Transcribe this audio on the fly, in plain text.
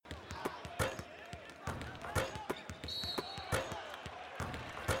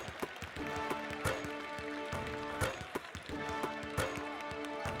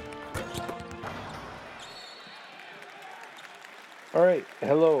All right,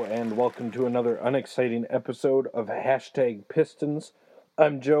 hello, and welcome to another unexciting episode of Hashtag Pistons.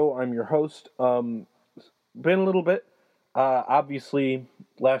 I'm Joe. I'm your host. Been a little bit. Obviously,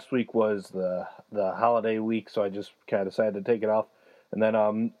 last week was the holiday week, so I just kind of decided to take it off. And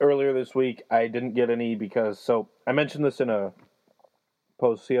then earlier this week, I didn't get any because I mentioned this in a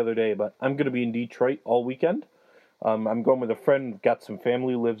post the other day, but I'm going to be in Detroit all weekend. I'm going with a friend, got some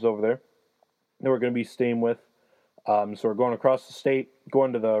family who lives over there that we're going to be staying with. So we're going across the state,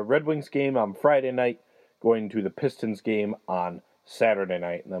 going to the Red Wings game on Friday night, going to the Pistons game on Saturday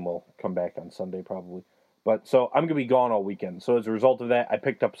night, and then we'll come back on Sunday probably. But so I'm gonna be gone all weekend. So as a result of that, I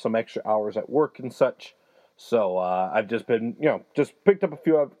picked up some extra hours at work and such. So I've just been, just picked up a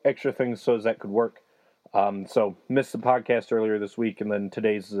few extra things so as that could work. So missed the podcast earlier this week, and then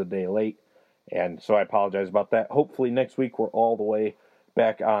today's is a day late, and so I apologize about that. Hopefully next week we're all the way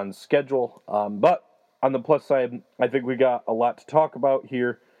back on schedule. But on the plus side, I think we got a lot to talk about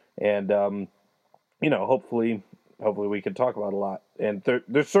here, and hopefully we can talk about a lot. And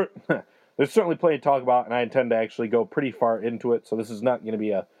there's certainly plenty to talk about, and I intend to actually go pretty far into it. So this is not going to be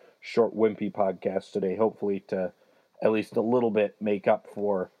a short, wimpy podcast today. Hopefully, to at least a little bit make up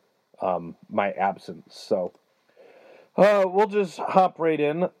for my absence. So we'll just hop right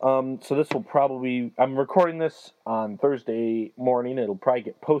in. So this will probably, I'm recording this on Thursday morning. It'll probably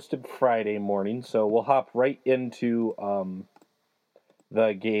get posted Friday morning. So we'll hop right into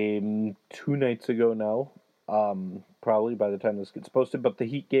the game 2 nights ago now. Probably by the time this gets posted. But the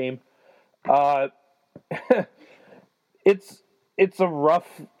Heat game, it's a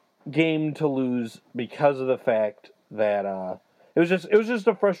rough game to lose because of the fact that it was just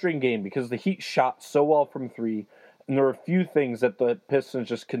a frustrating game because the Heat shot so well from three. And there were a few things that the Pistons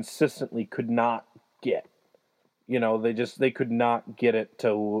just consistently could not get. They could not get it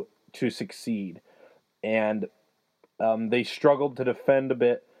to succeed. And they struggled to defend a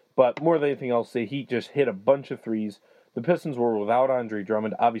bit. But more than anything else, the Heat just hit a bunch of threes. The Pistons were without Andre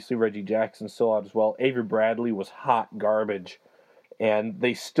Drummond. Obviously, Reggie Jackson's still out as well. Avery Bradley was hot garbage. And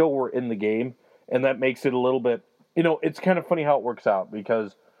they still were in the game. And that makes it a little bit... it's kind of funny how it works out.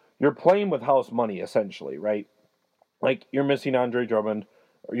 Because you're playing with house money, essentially, right? Like, you're missing Andre Drummond.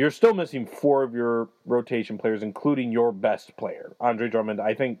 You're still missing 4 of your rotation players, including your best player, Andre Drummond.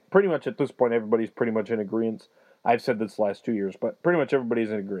 I think pretty much at this point, everybody's pretty much in agreement. I've said this the last 2 years, but pretty much everybody's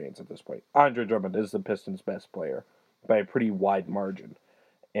in agreement at this point. Andre Drummond is the Pistons' best player by a pretty wide margin.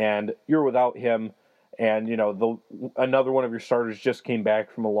 And you're without him, and, another one of your starters just came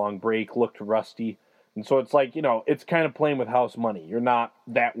back from a long break, looked rusty. And so it's like, it's kind of playing with house money. You're not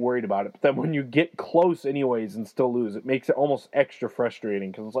that worried about it. But then when you get close anyways and still lose, it makes it almost extra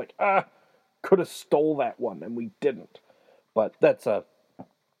frustrating because it's like, could have stole that one and we didn't. But that's I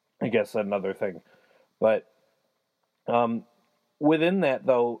guess, another thing. But within that,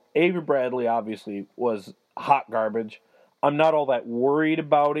 though, Avery Bradley obviously was hot garbage. I'm not all that worried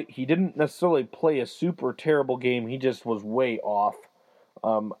about it. He didn't necessarily play a super terrible game. He just was way off.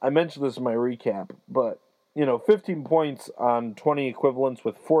 I mentioned this in my recap, but, 15 points on 20 equivalents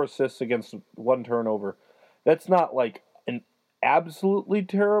with 4 assists against 1 turnover. That's not, like, an absolutely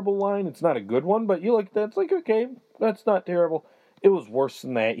terrible line. It's not a good one, but you look at that, it's like, okay, that's not terrible. It was worse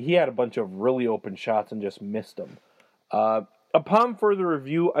than that. He had a bunch of really open shots and just missed them. Upon further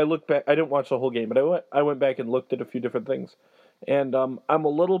review, I looked back. I didn't watch the whole game, but I went back and looked at a few different things. And I'm a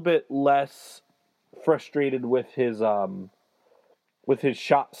little bit less frustrated with his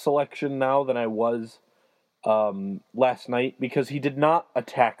shot selection now than I was last night because he did not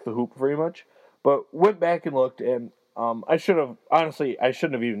attack the hoop very much. But went back and looked, and I shouldn't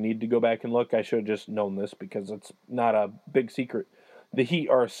have even needed to go back and look. I should have just known this because it's not a big secret. The Heat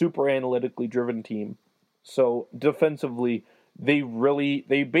are a super analytically driven team. So defensively, they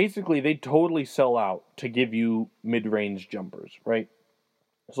totally sell out to give you mid-range jumpers, right?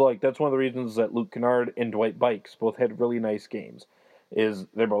 So that's one of the reasons that Luke Kennard and Dwight Bikes both had really nice games. Is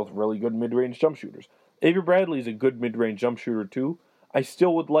they're both really good mid-range jump shooters. Avery Bradley's a good mid-range jump shooter too. I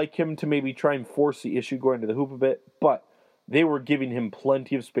still would like him to maybe try and force the issue going to the hoop a bit, but they were giving him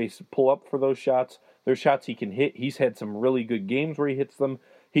plenty of space to pull up for those shots. There's shots he can hit. He's had some really good games where he hits them.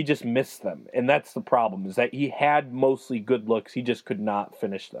 He just missed them, and that's the problem, is that he had mostly good looks. He just could not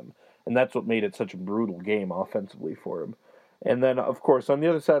finish them, and that's what made it such a brutal game offensively for him. And then, of course, on the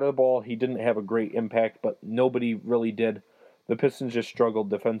other side of the ball, he didn't have a great impact, but nobody really did. The Pistons just struggled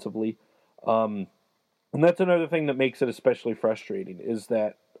defensively. And that's another thing that makes it especially frustrating, is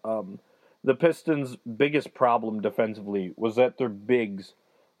that the Pistons' biggest problem defensively was that their bigs,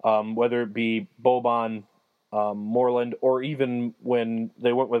 whether it be Boban, Moreland, or even when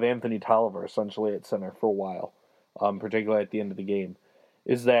they went with Anthony Tolliver essentially at center for a while. particularly at the end of the game,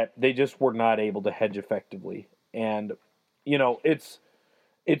 is that they just were not able to hedge effectively. And,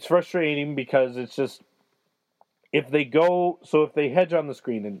 it's frustrating because it's just, if they hedge on the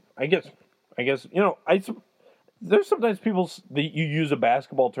screen, and I guess, there's sometimes that you use a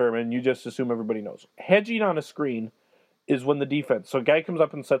basketball term and you just assume everybody knows. Hedging on a screen is when the defense, so a guy comes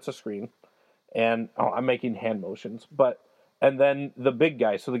up and sets a screen, and I'm making hand motions, and then the big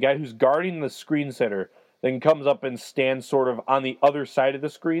guy, so the guy who's guarding the screen setter, then comes up and stands sort of on the other side of the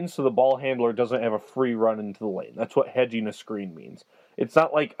screen so the ball handler doesn't have a free run into the lane. That's what hedging a screen means. It's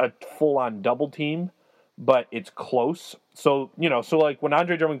not like a full-on double team, but it's close. So, so like when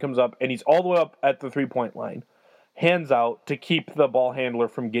Andre Drummond comes up and he's all the way up at the three-point line, hands out to keep the ball handler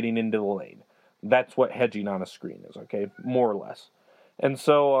from getting into the lane. That's what hedging on a screen is, okay? More or less. And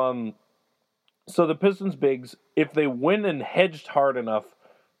so the Pistons bigs, if they win and hedged hard enough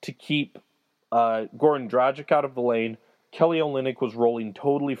to keep Goran Dragic out of the lane, Kelly Olynyk was rolling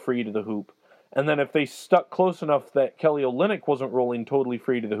totally free to the hoop. And then if they stuck close enough that Kelly Olynyk wasn't rolling totally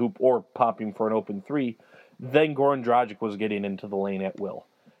free to the hoop or popping for an open three, then Goran Dragic was getting into the lane at will.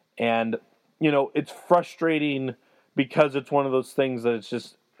 And, it's frustrating because it's one of those things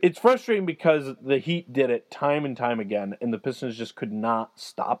that it's frustrating because the Heat did it time and time again, and the Pistons just could not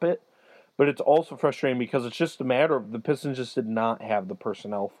stop it. But it's also frustrating because it's just a matter of the Pistons just did not have the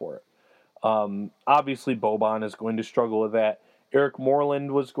personnel for it. Obviously, Boban is going to struggle with that. Eric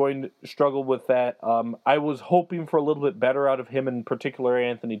Moreland was going to struggle with that. I was hoping for a little bit better out of him, in particular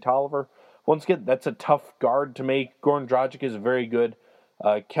Anthony Tolliver. Once again, that's a tough guard to make. Goran Dragic is very good.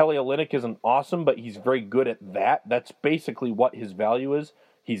 Kelly Olynyk isn't awesome, but he's very good at that. That's basically what his value is.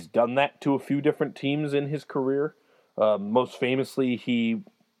 He's done that to a few different teams in his career. Most famously,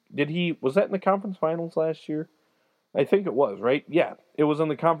 was that in the conference finals last year? I think it was, right? Yeah, it was in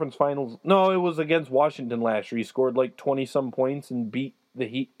the conference finals. No, it was against Washington last year. He scored like 20-some points and beat the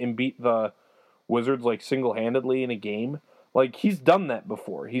Heat and beat the Wizards like single-handedly in a game. Like, he's done that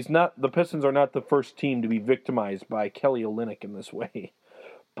before. The Pistons are not the first team to be victimized by Kelly Olynyk in this way.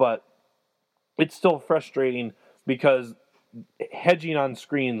 But it's still frustrating because hedging on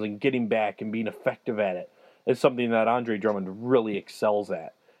screens and getting back and being effective at it is something that Andre Drummond really excels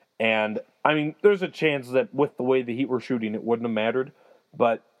at. And, there's a chance that with the way the Heat were shooting, it wouldn't have mattered.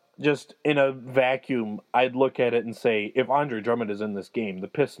 But just in a vacuum, I'd look at it and say, if Andre Drummond is in this game, the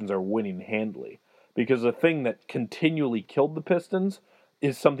Pistons are winning handily. Because the thing that continually killed the Pistons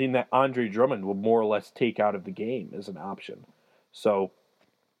is something that Andre Drummond would more or less take out of the game as an option. So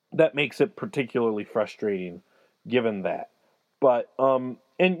that makes it particularly frustrating given that. But, a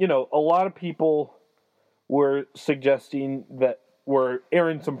lot of people were suggesting that were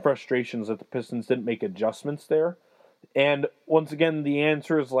airing some frustrations that the Pistons didn't make adjustments there. And once again, the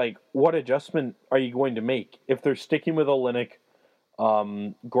answer is like, what adjustment are you going to make? If they're sticking with Olynyk,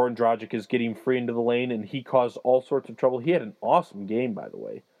 Goran Dragic is getting free into the lane, and he caused all sorts of trouble. He had an awesome game, by the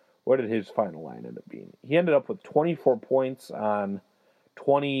way. What did his final line end up being? He ended up with 24 points on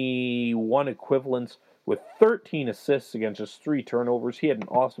 21 equivalents with 13 assists against just 3 turnovers. He had an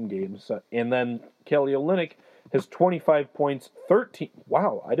awesome game. And then Kelly Olynyk has 25 points, 13.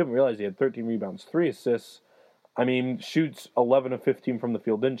 Wow, I didn't realize he had 13 rebounds, 3 assists. Shoots 11 of 15 from the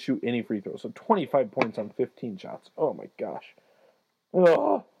field, didn't shoot any free throws. So 25 points on 15 shots. Oh my gosh.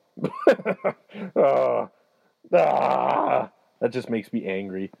 Oh. That just makes me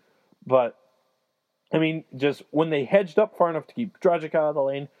angry. But, just when they hedged up far enough to keep Dragic out of the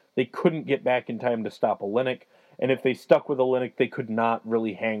lane, they couldn't get back in time to stop Olynyk. And if they stuck with Olynyk, they could not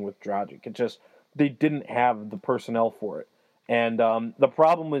really hang with Dragic. They didn't have the personnel for it. And the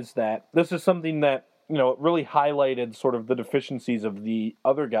problem is that this is something that, it really highlighted sort of the deficiencies of the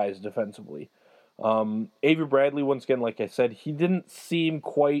other guys defensively. Avery Bradley, once again, like I said, he didn't seem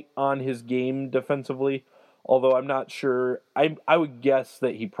quite on his game defensively, although I'm not sure. I would guess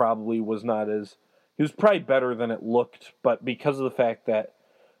that he probably was not he was probably better than it looked, but because of the fact that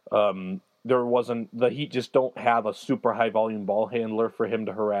the Heat just don't have a super high volume ball handler for him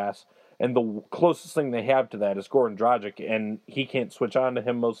to harass, and the closest thing they have to that is Goran Dragic, and he can't switch on to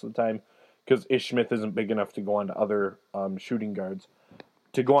him most of the time because Ish Smith isn't big enough to go on to other shooting guards.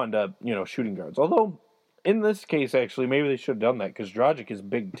 Although, in this case, actually, maybe they should have done that because Dragic is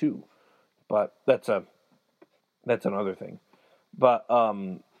big too. But that's another thing. But,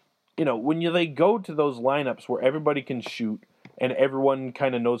 when they go to those lineups where everybody can shoot and everyone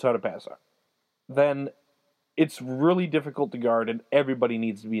kind of knows how to pass, then it's really difficult to guard and everybody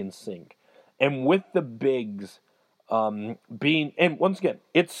needs to be in sync. And with the bigs and once again,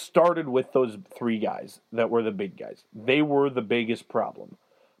 it started with those 3 guys that were the big guys. They were the biggest problem.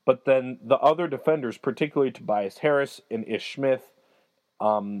 But then the other defenders, particularly Tobias Harris and Ish Smith,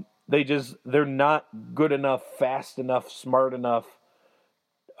 they're not good enough, fast enough, smart enough,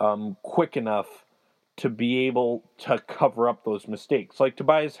 quick enough to be able to cover up those mistakes. Like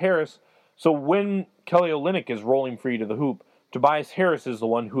Tobias Harris, so when Kelly Olynyk is rolling free to the hoop, Tobias Harris is the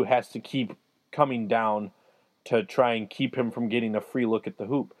one who has to keep coming down to try and keep him from getting a free look at the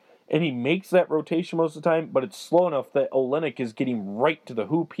hoop. And he makes that rotation most of the time, but it's slow enough that Olynyk is getting right to the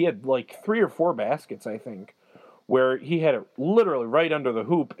hoop. He had like 3 or 4 baskets, I think, where he had it literally right under the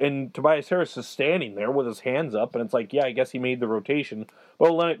hoop, and Tobias Harris is standing there with his hands up, and it's like, yeah, I guess he made the rotation.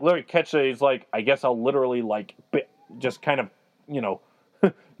 But Olynyk literally catches it, he's like, I guess I'll literally just kind of,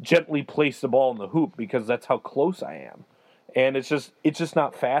 gently place the ball in the hoop because that's how close I am. And it's just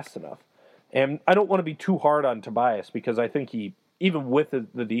not fast enough. And I don't want to be too hard on Tobias because I think he, even with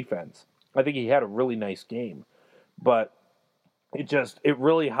the defense, I think he had a really nice game. But it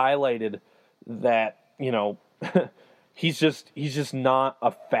really highlighted that, he's just not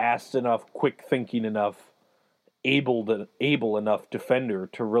a fast enough, quick thinking enough, able enough defender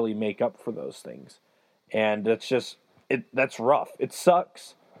to really make up for those things. And that's rough. It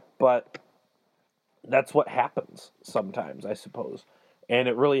sucks, but that's what happens sometimes, I suppose. And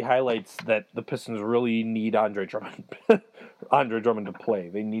it really highlights that the Pistons really need Andre Drummond. Andre Drummond to play.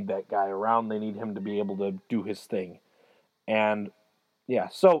 They need that guy around. They need him to be able to do his thing. And, yeah,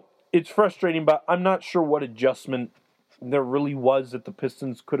 so it's frustrating, but I'm not sure what adjustment there really was that the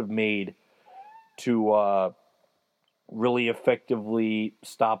Pistons could have made to really effectively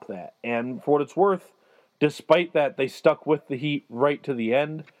stop that. And for what it's worth, despite that, they stuck with the Heat right to the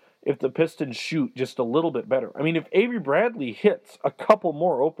end. If the Pistons shoot just a little bit better. I mean, if Avery Bradley hits a couple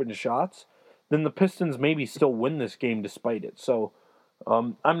more open shots, then the Pistons maybe still win this game despite it. So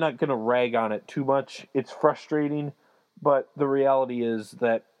I'm not going to rag on it too much. It's frustrating, but the reality is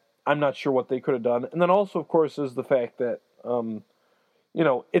that I'm not sure what they could have done. And then also, of course, is the fact that,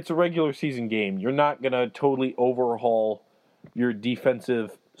 it's a regular season game. You're not going to totally overhaul your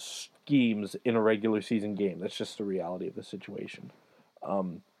defensive schemes in a regular season game. That's just the reality of the situation.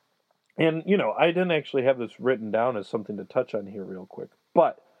 And, I didn't actually have this written down as something to touch on here real quick,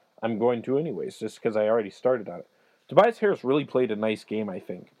 but I'm going to anyways, just because I already started on it. Tobias Harris really played a nice game, I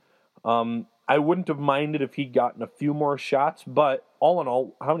think. I wouldn't have minded if he'd gotten a few more shots, but all in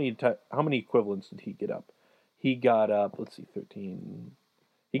all, how many equivalents did he get up? He got up, 13.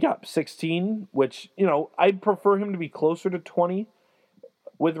 He got 16, which, I'd prefer him to be closer to 20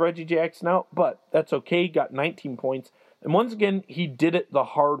 with Reggie Jackson out, but that's okay. He got 19 points. And once again, he did it the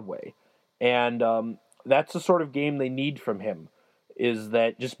hard way. And that's the sort of game they need from him, is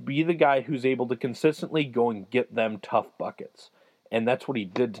that just be the guy who's able to consistently go and get them tough buckets. And that's what he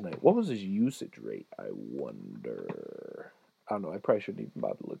did tonight. What was his usage rate, I wonder? I don't know. I probably shouldn't even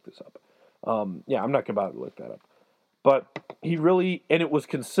bother to look this up. I'm not going to bother to look that up. But he really, and it was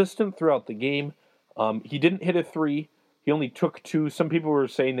consistent throughout the game. He didn't hit a 3. He only took 2. Some people were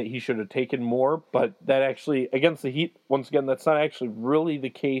saying that he should have taken more, but that actually, against the Heat, once again, that's not actually really the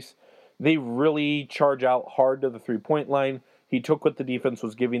case. They really charge out hard to the 3-point line. He took what the defense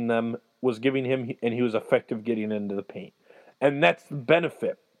was giving him, and he was effective getting into the paint. And that's the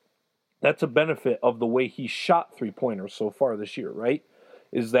benefit. That's a benefit of the way he shot 3-pointers so far this year, right?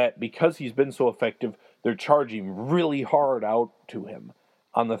 Is that because he's been so effective, they're charging really hard out to him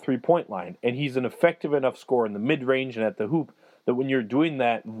on the 3-point line. And he's an effective enough scorer in the mid-range and at the hoop that when you're doing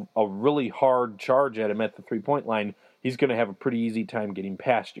that, a really hard charge at him at the 3-point line, he's going to have a pretty easy time getting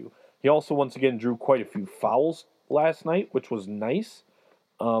past you. He also, once again, drew quite a few fouls last night, which was nice.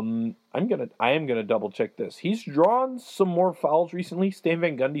 I am gonna double check this. He's drawn some more fouls recently. Stan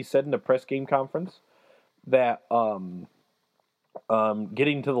Van Gundy said in the press game conference that getting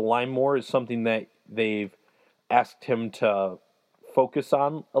to the line more is something that they've asked him to focus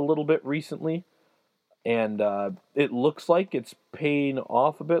on a little bit recently, and it looks like it's paying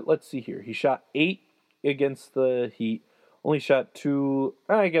off a bit. Let's see here. He shot 8 against the Heat. Only shot 2.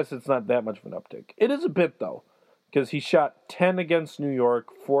 I guess it's not that much of an uptick. It is a bit, though, because he shot 10 against New York,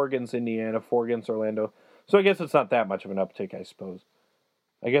 4 against Indiana, 4 against Orlando. So I guess it's not that much of an uptick, I suppose.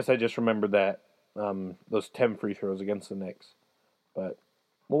 I guess I just remembered that, those 10 free throws against the Knicks. But,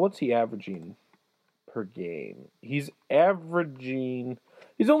 well, what's he averaging per game? He's only averaging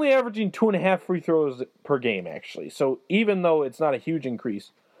 2.5 free throws per game, actually. So even though it's not a huge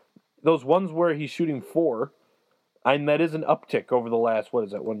increase, those ones where he's shooting 4... and that is an uptick over the last,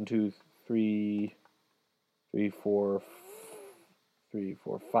 5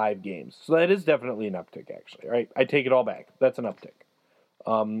 games. So that is definitely an uptick, actually. All right, I take it all back. That's an uptick.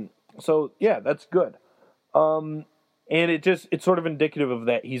 So, yeah, that's good. And it's sort of indicative of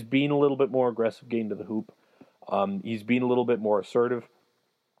that. He's being a little bit more aggressive getting to the hoop. He's being a little bit more assertive.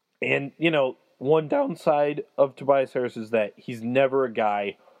 And, one downside of Tobias Harris is that he's never a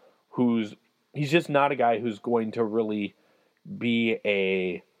guy he's just not a guy who's going to really be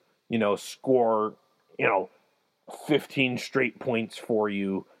a, score, 15 straight points for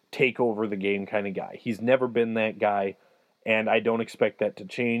you, take over the game kind of guy. He's never been that guy, and I don't expect that to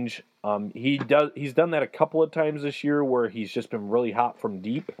change. He's done that a couple of times this year where he's just been really hot from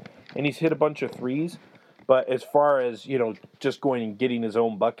deep, and he's hit a bunch of threes. But as far as, just going and getting his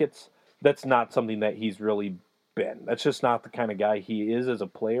own buckets, that's not something that he's really been. That's just not the kind of guy he is as a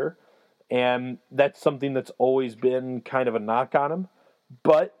player. And that's something that's always been kind of a knock on him.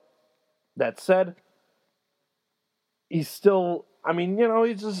 But that said, he's still,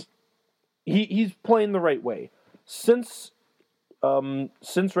 he's playing the right way. Since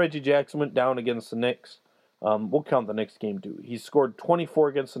Reggie Jackson went down against the Knicks, we'll count the Knicks game too. He's scored 24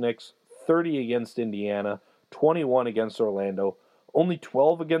 against the Knicks, 30 against Indiana, 21 against Orlando, only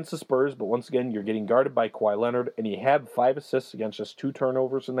 12 against the Spurs, but once again, you're getting guarded by Kawhi Leonard, and he had 5 assists against just 2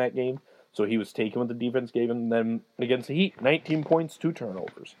 turnovers in that game, so he was taking what the defense gave him. And then against the Heat, 19 points, 2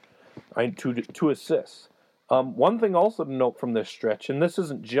 turnovers, and 2 assists. One thing also to note from this stretch, and this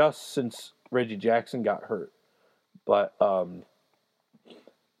isn't just since Reggie Jackson got hurt, but I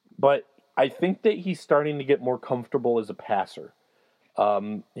think that he's starting to get more comfortable as a passer.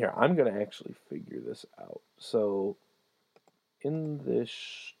 Here, I'm going to actually figure this out. So, in this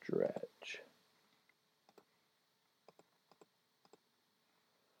stretch,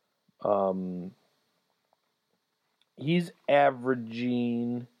 he's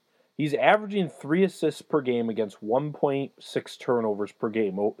averaging 3 assists per game against 1.6 turnovers per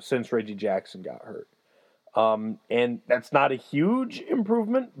game since Reggie Jackson got hurt. And that's not a huge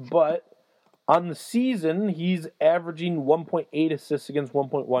improvement, but on the season, he's averaging 1.8 assists against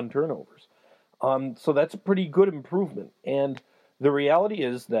 1.1 turnovers. So that's a pretty good improvement. And the reality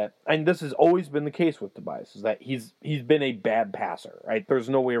is that, and this has always been the case with Tobias, is that he's been a bad passer, right? There's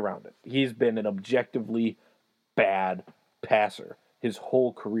no way around it. He's been an objectively bad passer his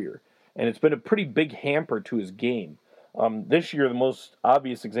whole career. And it's been a pretty big hamper to his game. This year, the most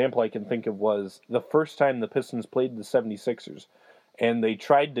obvious example I can think of was the first time the Pistons played the 76ers. And they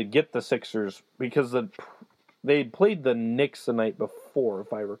tried to get the Sixers because they played the Knicks the night before,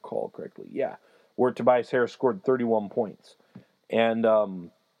 if I recall correctly. Yeah, where Tobias Harris scored 31 points. And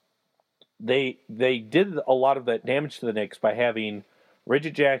they did a lot of that damage to the Knicks by having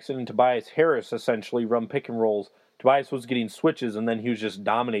Reggie Jackson and Tobias Harris essentially run pick and rolls. Tobias was getting switches, and then he was just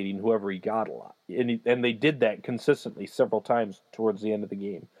dominating whoever he got a lot. And they did that consistently several times towards the end of the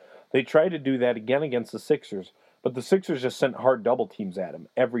game. They tried to do that again against the Sixers, but the Sixers just sent hard double teams at him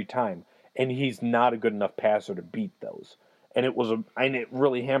every time, and he's not a good enough passer to beat those. And it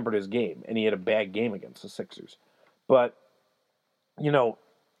really hampered his game, and he had a bad game against the Sixers. But,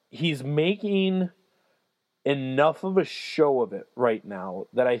 he's making enough of a show of it right now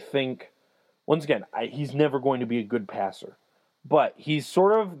that I think, once again, he's never going to be a good passer. But he's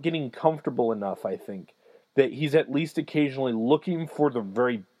sort of getting comfortable enough, I think, that he's at least occasionally looking for the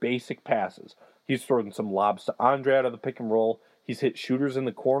very basic passes. He's throwing some lobs to Andre out of the pick and roll. He's hit shooters in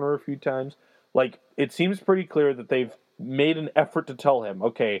the corner a few times. It seems pretty clear that they've made an effort to tell him,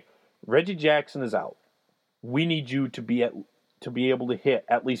 okay, Reggie Jackson is out. We need you to be able to hit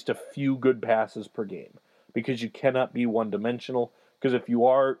at least a few good passes per game, because you cannot be one-dimensional. Because if you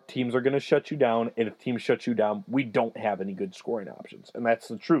are, teams are going to shut you down, and if teams shut you down, we don't have any good scoring options. And that's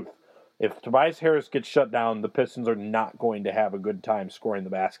the truth. If Tobias Harris gets shut down, the Pistons are not going to have a good time scoring the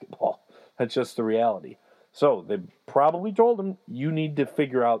basketball. That's just the reality. So they probably told him, you need to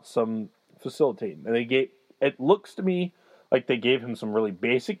figure out some facilitating. And it looks to me like they gave him some really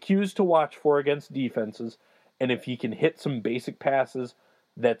basic cues to watch for against defenses. And if he can hit some basic passes,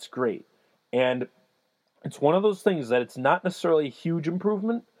 that's great. And it's one of those things that it's not necessarily a huge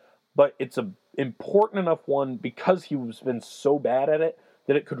improvement, but it's an important enough one because he's been so bad at it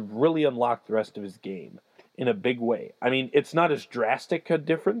that it could really unlock the rest of his game in a big way. I mean, it's not as drastic a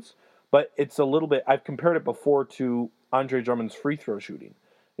difference, but it's a little bit. I've compared it before to Andre Drummond's free throw shooting.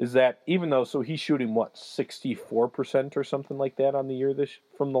 Is that even though, so he's shooting 64% or something like that on the year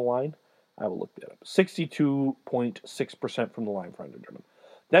from the line? I will look that up. 62.6% from the line for Andre Drummond.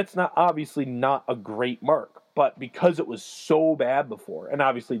 That's obviously not a great mark, but because it was so bad before, and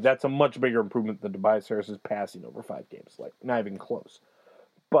obviously that's a much bigger improvement than Tobias Harris's passing over 5 games, not even close.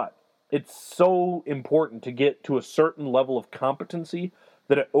 But it's so important to get to a certain level of competency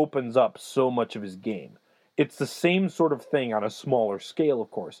that it opens up so much of his game. It's the same sort of thing on a smaller scale,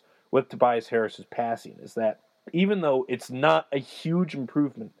 of course, with Tobias Harris's passing, is that even though it's not a huge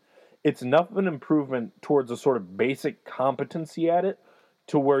improvement, it's enough of an improvement towards a sort of basic competency at it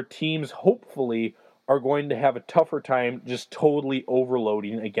to where teams hopefully are going to have a tougher time just totally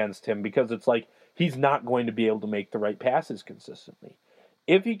overloading against him because it's like he's not going to be able to make the right passes consistently.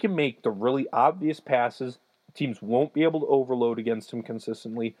 If he can make the really obvious passes, teams won't be able to overload against him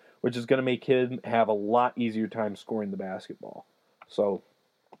consistently, which is going to make him have a lot easier time scoring the basketball. So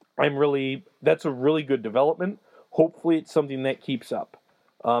that's a really good development. Hopefully it's something that keeps up.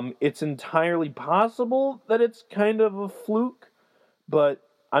 It's entirely possible that it's kind of a fluke, but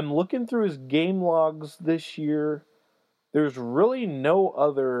I'm looking through his game logs this year. There's really no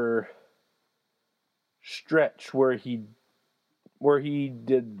other stretch where he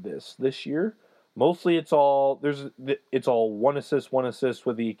did this year. Mostly it's all one assist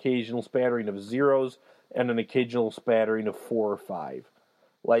with the occasional spattering of zeros and an occasional spattering of 4 or 5.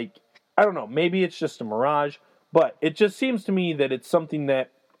 Like, I don't know, maybe it's just a mirage, but it just seems to me that it's something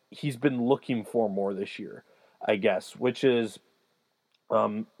that he's been looking for more this year, I guess, which is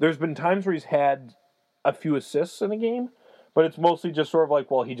there's been times where he's had a few assists in a game, but it's mostly just sort of like,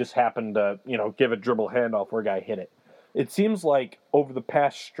 well, he just happened to, give a dribble handoff where a guy hit it. It seems like over the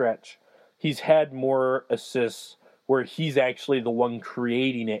past stretch, he's had more assists where he's actually the one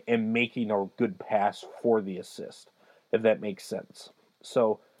creating it and making a good pass for the assist, if that makes sense.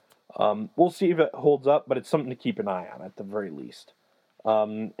 So we'll see if it holds up, but it's something to keep an eye on at the very least.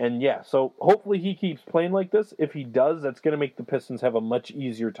 So hopefully he keeps playing like this. If he does, that's going to make the Pistons have a much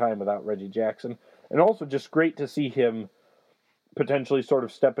easier time without Reggie Jackson. And also just great to see him potentially sort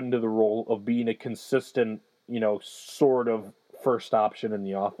of step into the role of being a consistent, sort of first option in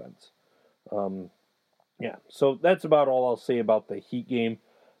the offense. So that's about all I'll say about the Heat game.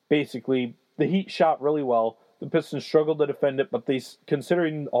 Basically, the Heat shot really well. The Pistons struggled to defend it, but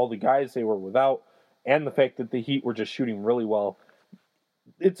considering all the guys they were without and the fact that the Heat were just shooting really well,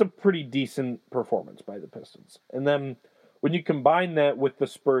 it's a pretty decent performance by the Pistons. And then when you combine that with the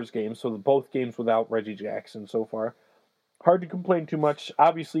Spurs game, so both games without Reggie Jackson so far, hard to complain too much.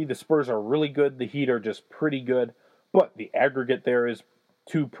 Obviously, the Spurs are really good. The Heat are just pretty good. But the aggregate there is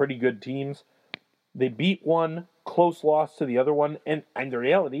two pretty good teams. They beat one, close loss to the other one, and the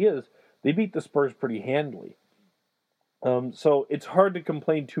reality is they beat the Spurs pretty handily. So it's hard to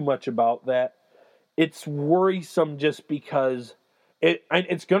complain too much about that. It's worrisome just because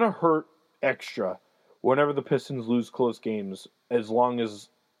it's going to hurt extra whenever the Pistons lose close games as long as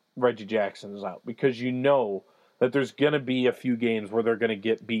Reggie Jackson is out, because that there's going to be a few games where they're going to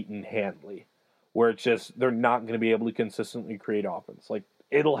get beaten handily, where it's just they're not going to be able to consistently create offense. Like,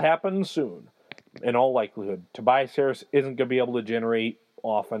 it'll happen soon, in all likelihood. Tobias Harris isn't going to be able to generate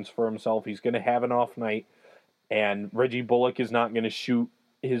offense for himself. He's going to have an off night, and Reggie Bullock is not going to shoot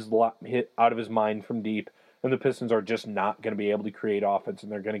hit out of his mind from deep, and the Pistons are just not going to be able to create offense,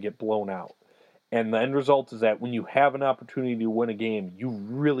 and they're going to get blown out. And the end result is that when you have an opportunity to win a game, you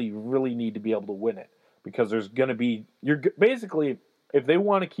really, really need to be able to win it, because there's going to be basically, if they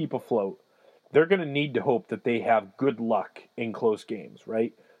want to keep afloat, they're going to need to hope that they have good luck in close games,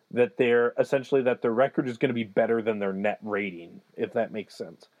 right? That their record is going to be better than their net rating, if that makes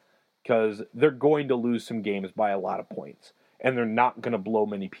sense. Because they're going to lose some games by a lot of points. And they're not going to blow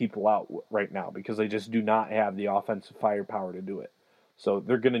many people out right now because they just do not have the offensive firepower to do it. So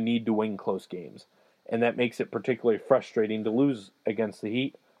they're going to need to win close games. And that makes it particularly frustrating to lose against the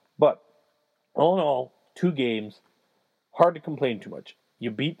Heat. But all in all, 2 games, hard to complain too much. You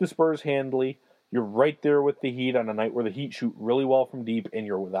beat the Spurs handily. You're right there with the Heat on a night where the Heat shoot really well from deep, and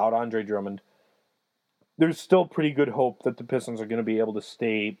you're without Andre Drummond. There's still pretty good hope that the Pistons are going to be able to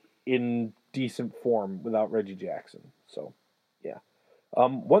stay in decent form without Reggie Jackson. So, yeah.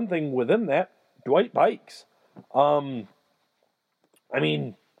 One thing within that, Dwight Bikes.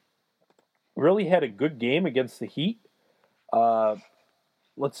 Really had a good game against the Heat.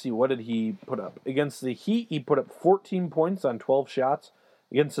 Let's see, what did he put up? Against the Heat, he put up 14 points on 12 shots.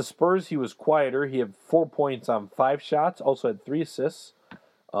 Against the Spurs, he was quieter. He had 4 points on 5 shots, also had 3 assists.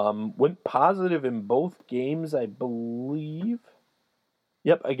 Went positive in both games, I believe.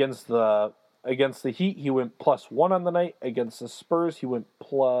 Yep, against the Heat, he went +1 on the night. Against the Spurs, he went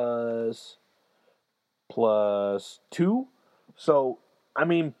 +2. So,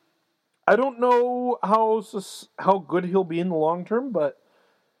 I don't know how good he'll be in the long term, but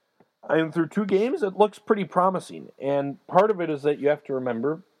through 2 games, it looks pretty promising. And part of it is that you have to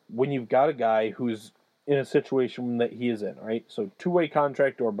remember when you've got a guy who's in a situation that he is in, right? So 2-way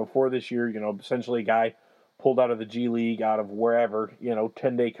contract, or before this year, essentially a guy pulled out of the G League, out of wherever,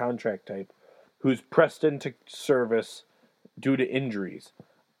 10-day contract type, who's pressed into service due to injuries,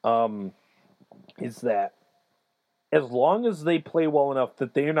 is that as long as they play well enough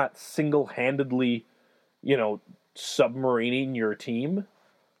that they're not single-handedly, submarining your team,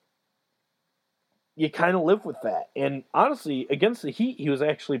 you kind of live with that. And honestly, against the Heat, he was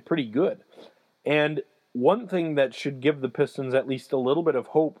actually pretty good. And one thing that should give the Pistons at least a little bit of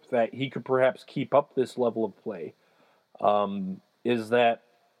hope that he could perhaps keep up this level of play is that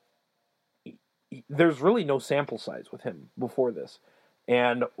there's really no sample size with him before this.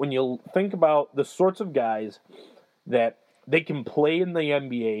 And when you think about the sorts of guys that they can play in the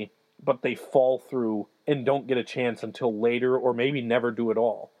NBA, but they fall through and don't get a chance until later or maybe never do at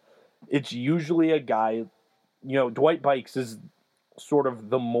all, it's usually a guy, Dwight Bikes is sort of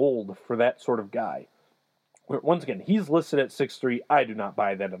the mold for that sort of guy. Once again, he's listed at 6'3". I do not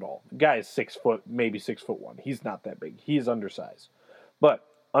buy that at all. The guy is 6 foot, maybe 6'1". He's not that big. He is undersized. But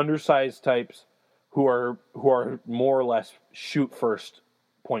undersized types who are more or less shoot first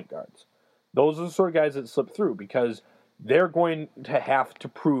point guards. Those are the sort of guys that slip through because they're going to have to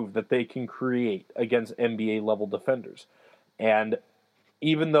prove that they can create against NBA level defenders. And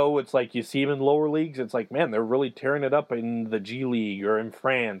even though it's like you see them in lower leagues, it's like, man, they're really tearing it up in the G League or in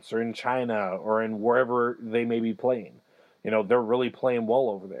France or in China or in wherever they may be playing. They're really playing well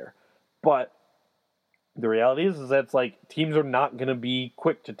over there. But the reality is that it's like teams are not going to be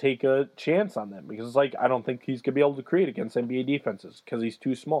quick to take a chance on them because it's like, I don't think he's going to be able to create against NBA defenses because he's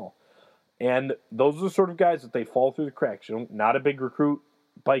too small. And those are the sort of guys that they fall through the cracks. Not a big recruit.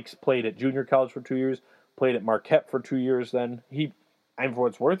 Bikes played at junior college for 2 years, played at Marquette for 2 years then. For what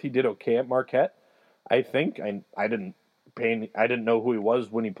it's worth, he did okay at Marquette. I think I didn't know who he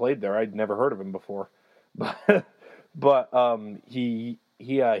was when he played there. I'd never heard of him before, but he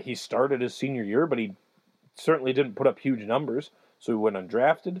started his senior year, but he certainly didn't put up huge numbers, so he went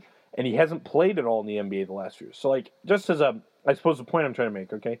undrafted, and he hasn't played at all in the NBA the last few years. So just as I suppose the point I'm trying to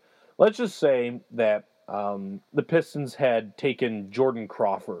make, okay, let's just say that the Pistons had taken Jordan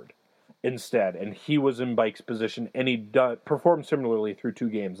Crawford instead, and he was in Bike's position, and he performed similarly through 2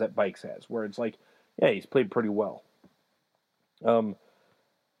 games that Bikes has, where it's like, yeah, he's played pretty well.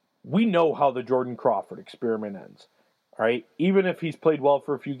 We know how the Jordan Crawford experiment ends, all right? Even if he's played well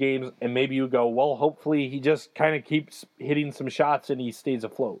for a few games, and maybe you go, well, hopefully he just kind of keeps hitting some shots and he stays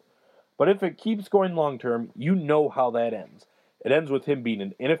afloat. But if it keeps going long-term, you know how that ends. It ends with him being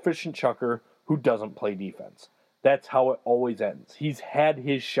an inefficient chucker who doesn't play defense. That's how it always ends. He's had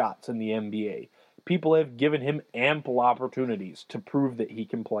his shots in the NBA. People have given him ample opportunities to prove that he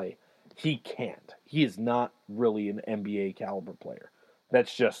can play. He can't. He is not really an NBA caliber player.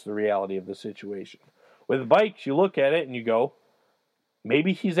 That's just the reality of the situation. With Bikes, you look at it and you go,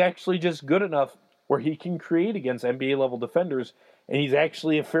 maybe he's actually just good enough where he can create against NBA level defenders, and he's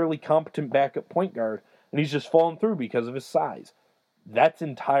actually a fairly competent backup point guard, and he's just fallen through because of his size. That's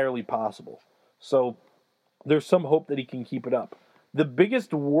entirely possible. So there's some hope that he can keep it up. The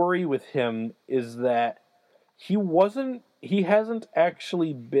biggest worry with him is that he hasn't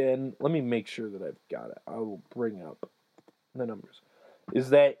actually been, let me make sure that I've got it. I will bring up the numbers.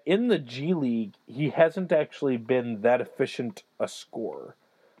 Is that in the G League, he hasn't actually been that efficient a scorer.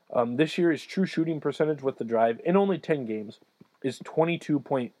 This year, his true shooting percentage with the drive in only 10 games is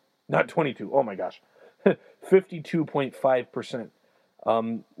 52.5%.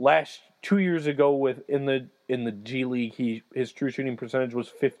 Last 2 years ago, in the G League, his true shooting percentage was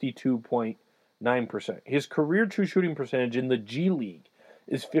 52.9%. His career true shooting percentage in the G League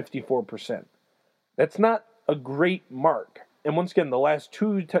is 54%. That's not a great mark. And once again, the last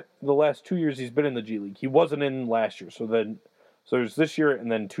two years he's been in the G League, he wasn't in last year. So there's this year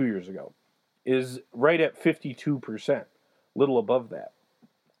and then 2 years ago, is right at 52%, little above that.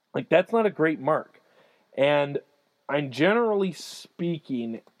 That's not a great mark. And I'm generally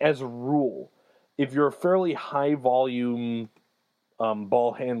speaking, as a rule, if you're a fairly high volume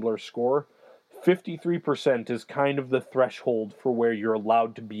ball handler scorer, 53% is kind of the threshold for where you're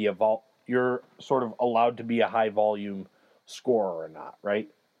allowed to be you're sort of allowed to be a high volume scorer or not, right?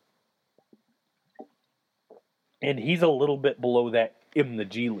 And he's a little bit below that in the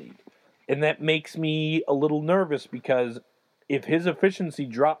G League. And that makes me a little nervous because if his efficiency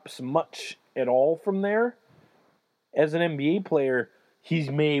drops much at all from there, as an NBA player, he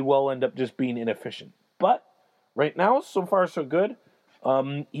may well end up just being inefficient. But right now, so far so good.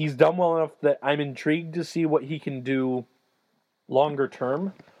 He's done well enough that I'm intrigued to see what he can do longer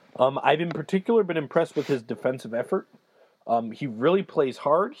term. I've in particular been impressed with his defensive effort. He really plays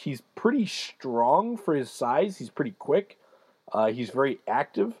hard. He's pretty strong for his size. He's pretty quick. He's very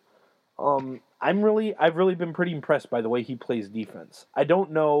active. I've really been pretty impressed by the way he plays defense. I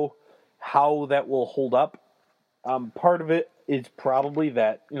don't know how that will hold up. Part of it is probably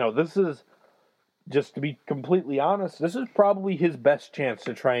that, this is just to be completely honest, this is probably his best chance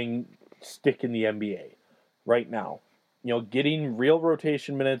to try and stick in the NBA right now. Getting real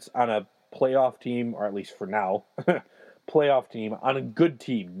rotation minutes on a playoff team, or at least for now, playoff team, on a good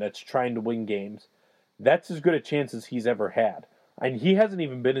team that's trying to win games, that's as good a chance as he's ever had. And he hasn't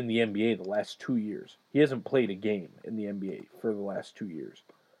even been in the NBA the last 2 years. He hasn't played a game in the NBA for the last 2 years.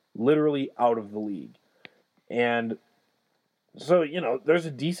 Literally out of the league. And so, there's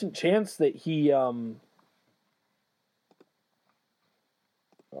a decent chance that he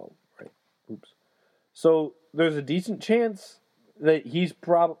So there's a decent chance that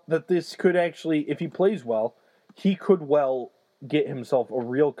that this could actually, if he plays well, he could well get himself a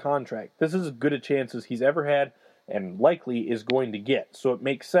real contract. This is as good a chance as he's ever had and likely is going to get. So it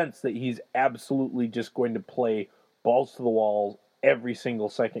makes sense that he's absolutely just going to play balls to the wall every single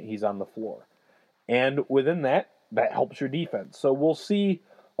second he's on the floor. And within that helps your defense. So we'll see,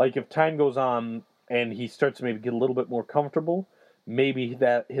 if time goes on and he starts to maybe get a little bit more comfortable, maybe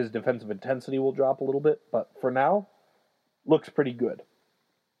that his defensive intensity will drop a little bit. But for now, looks pretty good.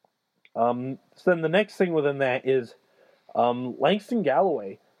 So then the next thing within that is Langston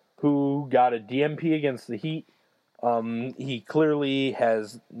Galloway, who got a DNP against the Heat. He clearly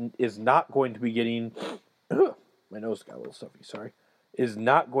is not going to be getting... my nose got a little stuffy, sorry. Is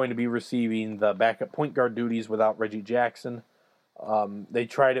not going to be receiving the backup point guard duties without Reggie Jackson. They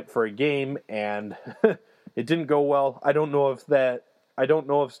tried it for a game, and it didn't go well. I don't know if Stan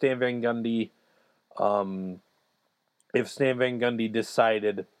Van Gundy... if Stan Van Gundy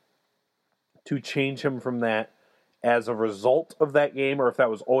decided to change him from that as a result of that game, or if that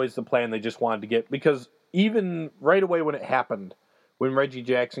was always the plan they just wanted to get. Because even right away when it happened, when Reggie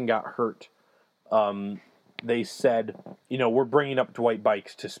Jackson got hurt, they said, we're bringing up Dwight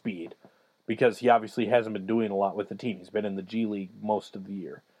Bikes to speed. Because he obviously hasn't been doing a lot with the team. He's been in the G League most of the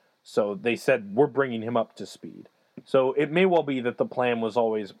year. So they said, we're bringing him up to speed. So it may well be that the plan was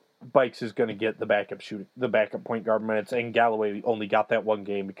always Bikes is going to get the backup point guard minutes, and Galloway only got that one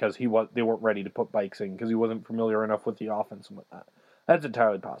game because they weren't ready to put Bikes in because he wasn't familiar enough with the offense and whatnot. That's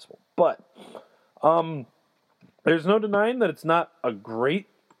entirely possible. But there's no denying that it's not a great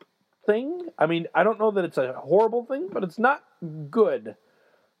thing. I mean, I don't know that it's a horrible thing, but it's not good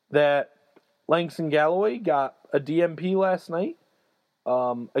that Langston Galloway got a DNP last night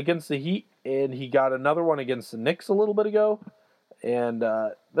against the Heat, and he got another one against the Knicks a little bit ago. And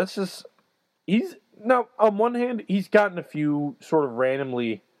that's just, now, on one hand, he's gotten a few sort of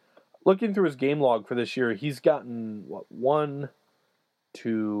randomly, looking through his game log for this year, he's gotten, 1,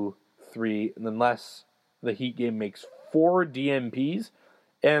 2, 3, and then the Heat game makes 4 DNPs,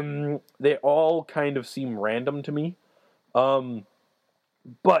 and they all kind of seem random to me.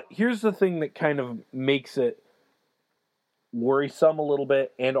 But here's the thing that kind of makes it worrisome a little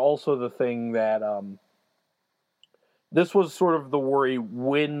bit, and also the thing that, this was sort of the worry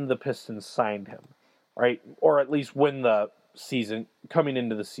when the Pistons signed him, right? Or at least when coming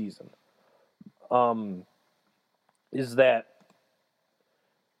into the season, is that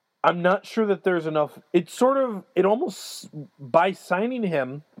I'm not sure that there's enough. It almost, by signing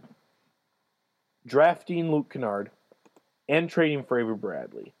him, drafting Luke Kennard, and trading for Avery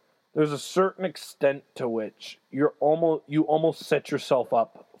Bradley, there's a certain extent to which you almost set yourself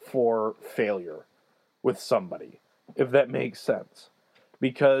up for failure with somebody. If that makes sense.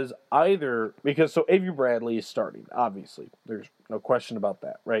 Because so Avery Bradley is starting, obviously. There's no question about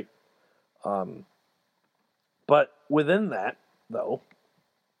that, right? But within that, though,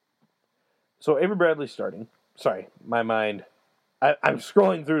 so Avery Bradley's starting. Sorry, my mind. I'm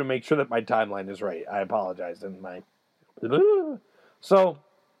scrolling through to make sure that my timeline is right. I apologize. So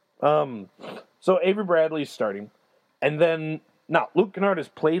Avery Bradley's starting. And then, now, Luke Kennard has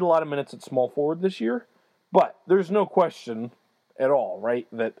played a lot of minutes at small forward this year. But there's no question at all, right,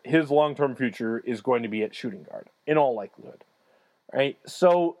 that his long-term future is going to be at shooting guard, in all likelihood, right?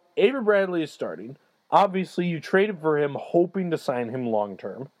 So Avery Bradley is starting. Obviously, you traded for him hoping to sign him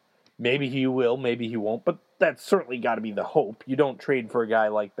long-term. Maybe he will, maybe he won't, but that's certainly got to be the hope. You don't trade for a guy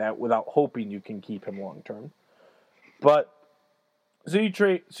like that without hoping you can keep him long-term. But, so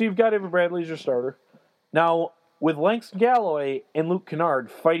you've got Avery Bradley as your starter. Now, with Langston Galloway and Luke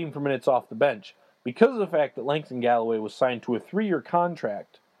Kennard fighting for minutes off the bench, because of the fact that Langston Galloway was signed to a 3-year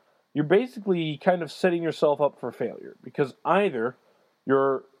contract, you're basically kind of setting yourself up for failure. Because either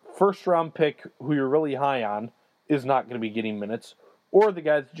your first-round pick, who you're really high on, is not going to be getting minutes, or the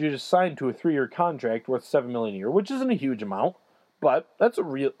guy that you just signed to a 3-year contract worth $7 million a year, which isn't a huge amount, but that's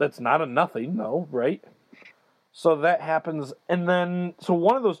not a nothing, though, right? So that happens, and then, so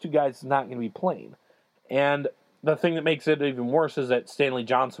one of those two guys is not going to be playing. And the thing that makes it even worse is that Stanley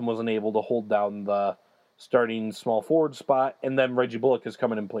Johnson wasn't able to hold down the starting small forward spot, and then Reggie Bullock has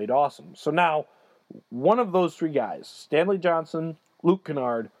come in and played awesome. So now, one of those three guys, Stanley Johnson, Luke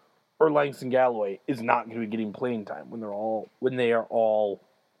Kennard, or Langston Galloway, is not going to be getting playing time when they are all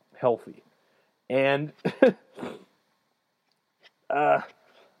healthy, and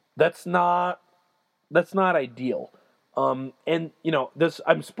that's not ideal. And this,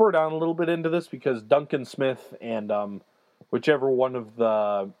 I'm spurred on a little bit into this because Duncan Smith and whichever one of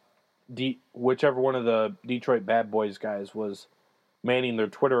the Detroit Bad Boys guys was manning their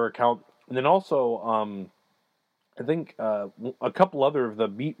Twitter account, and then also I think a couple other of the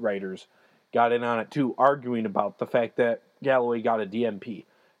beat writers got in on it too, arguing about the fact that Galloway got a DNP.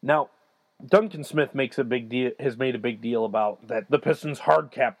 Now, Duncan Smith has made a big deal about that the Pistons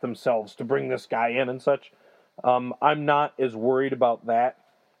hard capped themselves to bring this guy in and such. I'm not as worried about that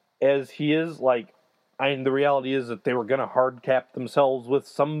as he is. The reality is that they were going to hard cap themselves with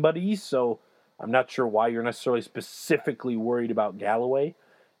somebody, so I'm not sure why you're necessarily specifically worried about Galloway.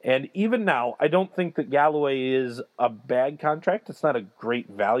 And even now, I don't think that Galloway is a bad contract. It's not a great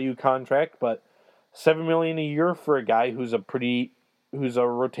value contract, but $7 million a year for a guy who's a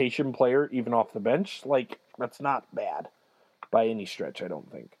rotation player, even off the bench, that's not bad by any stretch, I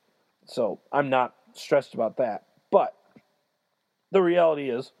don't think. So I'm not stressed about that. But the reality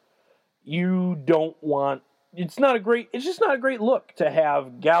is, it's just not a great look to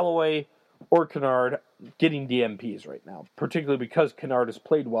have Galloway or Kennard getting DNPs right now, particularly because Kennard has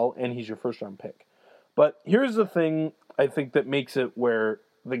played well and he's your first-round pick. But here's the thing I think that makes it where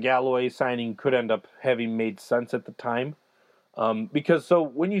the Galloway signing could end up having made sense at the time. Because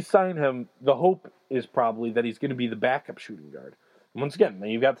when you sign him, the hope is probably that he's going to be the backup shooting guard. And once again, then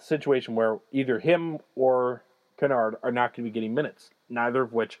you've got the situation where either him or Kennard are not going to be getting minutes, neither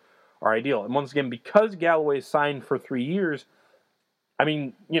of which are ideal. And once again, because Galloway signed for 3 years,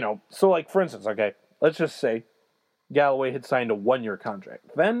 for instance, okay, let's just say Galloway had signed a 1-year contract.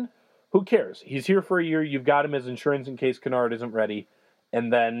 Then, who cares? He's here for a year. You've got him as insurance in case Kennard isn't ready.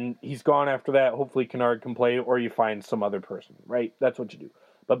 And then he's gone after that. Hopefully Kennard can play, or you find some other person, right? That's what you do.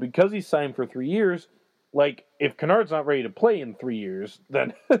 But because he's signed for 3 years, if Kennard's not ready to play in 3 years,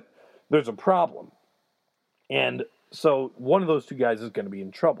 then there's a problem. And so one of those two guys is going to be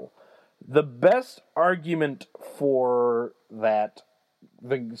in trouble. The best argument for that,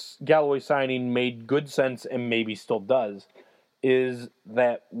 the Galloway signing made good sense and maybe still does, is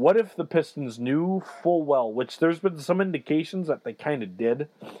that what if the Pistons knew full well, which there's been some indications that they kind of did,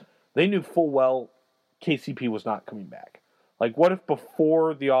 they knew full well KCP was not coming back. What if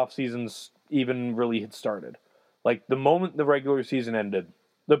before the offseasons even really had started, the moment the regular season ended,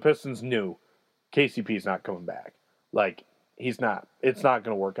 the Pistons knew KCP's not coming back. He's not. It's not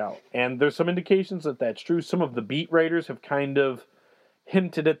going to work out. And there's some indications that that's true. Some of the beat writers have kind of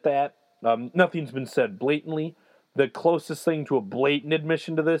hinted at that. Nothing's been said blatantly. The closest thing to a blatant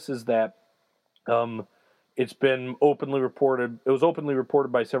admission to this is that it's been openly reported. It was openly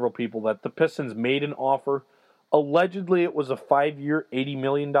reported by several people that the Pistons made an offer. Allegedly, it was a 5-year, $80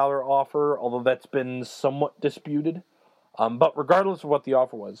 million offer, although that's been somewhat disputed. But regardless of what the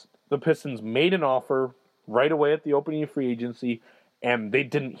offer was, the Pistons made an offer right away at the opening of free agency, and they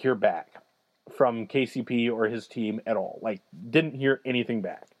didn't hear back from KCP or his team at all. Didn't hear anything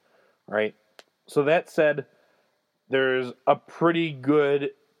back. All right? So that said, there's a pretty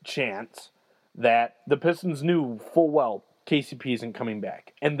good chance that the Pistons knew full well KCP isn't coming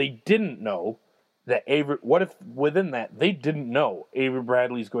back. And they didn't know that what if within that, they didn't know Avery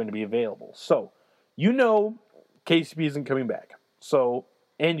Bradley's going to be available. So, KCP isn't coming back. So,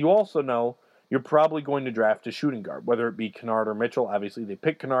 and you also know you're probably going to draft a shooting guard, whether it be Kennard or Mitchell. Obviously, they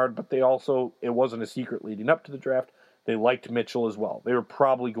picked Kennard, but it wasn't a secret leading up to the draft. They liked Mitchell as well. They were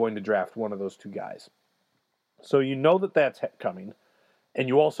probably going to draft one of those two guys. So you know that that's coming, and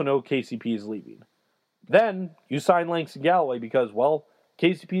you also know KCP is leaving. Then you sign Langston Galloway because,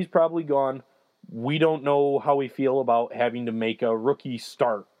 KCP is probably gone. We don't know how we feel about having to make a rookie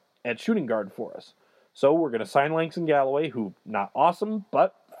start at shooting guard for us. So we're going to sign Langston Galloway, who, not awesome,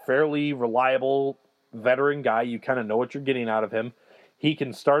 but fairly reliable veteran guy. You kind of know what you're getting out of him. He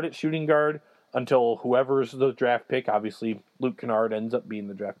can start at shooting guard until whoever's the draft pick. Obviously, Luke Kennard ends up being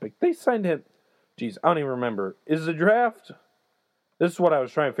the draft pick. They signed him. Geez, I don't even remember. Is the draft? This is what I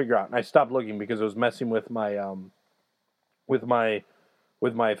was trying to figure out, and I stopped looking because it was messing with my with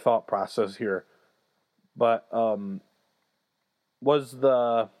my thought process here. But was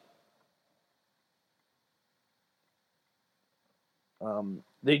the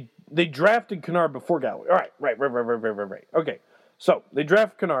they drafted Kennard before Galloway. All right, right. Okay, so they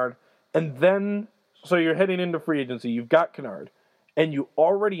draft Kennard, and then So you're heading into free agency. You've got Kennard, and you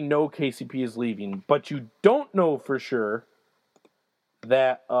already know KCP is leaving, but you don't know for sure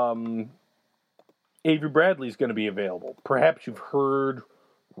that Avery Bradley is going to be available. Perhaps you've heard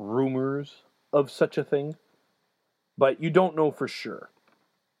rumors of such a thing, but you don't know for sure,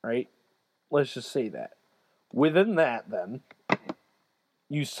 right? Let's just say that. Within that, then,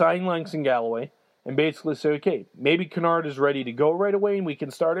 you sign Langston Galloway and basically say, okay, maybe Kennard is ready to go right away and we can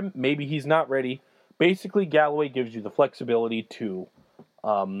start him. Maybe he's not ready. Basically, Galloway gives you the flexibility to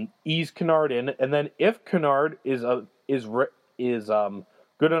ease Kennard in, and then if Kennard is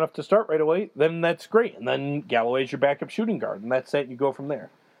good enough to start right away, then that's great. And then Galloway is your backup shooting guard, and that's it. You go from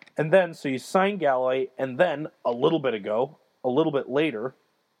there. And then, so you sign Galloway, and then a little bit later,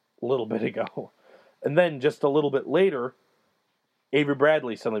 and then just a little bit later, Avery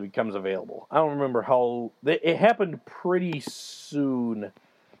Bradley suddenly becomes available. I don't remember how... It happened pretty soon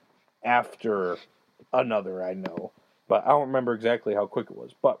after another, I know. But I don't remember exactly how quick it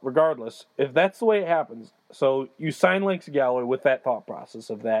was. But regardless, if that's the way it happens, so you sign Langston Galloway with that thought process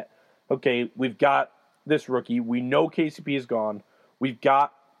of that, okay, we've got this rookie. We know KCP is gone. We've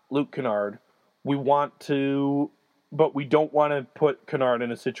got Luke Kennard. But we don't want to put Kennard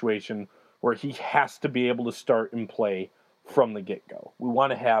in a situation where he has to be able to start and play from the get-go. We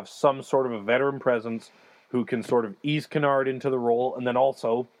want to have some sort of a veteran presence who can sort of ease Kennard into the role, and then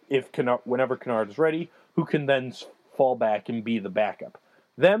also, whenever Kennard is ready, who can then fall back and be the backup.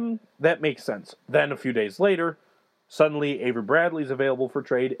 Then, that makes sense. Then, a few days later, suddenly Avery Bradley is available for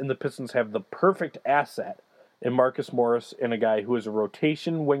trade, and the Pistons have the perfect asset in Marcus Morris and a guy who is a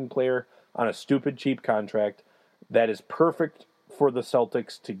rotation wing player on a stupid cheap contract that is perfect for the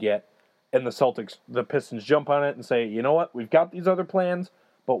Celtics to get. And the Pistons jump on it and say, you know what, we've got these other plans,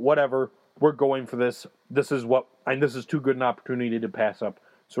 but whatever, we're going for this. This is too good an opportunity to pass up,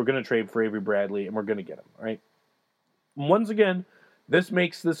 so we're going to trade for Avery Bradley, and we're going to get him, right? Once again, this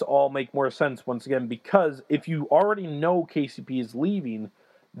makes this all make more sense, once again, because if you already know KCP is leaving,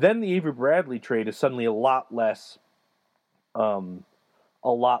 then the Avery Bradley trade is suddenly a lot less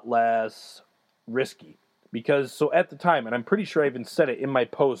risky. Because, so at the time, and I'm pretty sure I even said it in my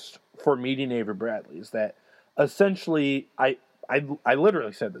post for meeting Avery Bradley, is that essentially, I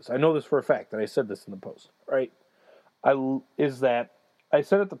literally said this. I know this for a fact that I said this in the post, right? Is that I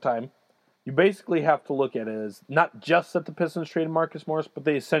said at the time, you basically have to look at it as not just that the Pistons traded Marcus Morris, but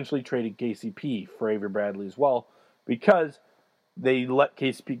they essentially traded KCP for Avery Bradley as well, because they let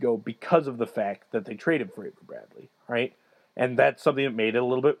KCP go because of the fact that they traded for Avery Bradley, right? And that's something that made it a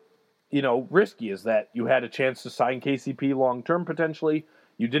little bit, risky, is that you had a chance to sign KCP long-term potentially.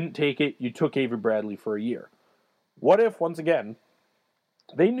 You didn't take it. You took Avery Bradley for a year. What if, once again,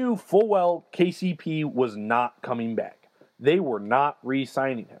 they knew full well KCP was not coming back? They were not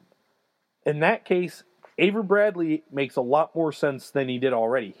re-signing him. In that case, Avery Bradley makes a lot more sense than he did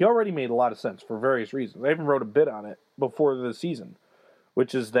already. He already made a lot of sense for various reasons. I even wrote a bit on it before the season,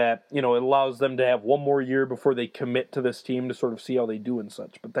 which is that, it allows them to have one more year before they commit to this team to sort of see how they do and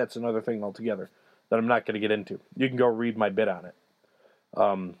such. But that's another thing altogether that I'm not going to get into. You can go read my bit on it.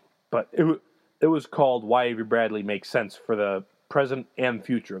 But it was called Why Avery Bradley Makes Sense for the Present and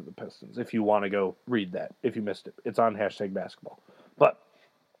Future of the Pistons, if you want to go read that, if you missed it. It's on #basketball. But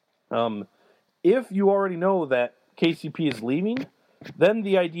if you already know that KCP is leaving, then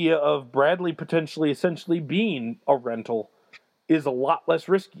the idea of Bradley potentially essentially being a rental is a lot less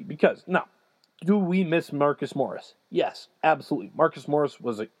risky, because now, do we miss Marcus Morris? Yes, absolutely. Marcus Morris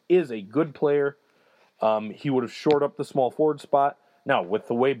is a good player. He would have shored up the small forward spot. Now, with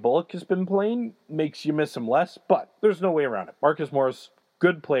the way Bullock has been playing, makes you miss him less, but there's no way around it. Marcus Morris,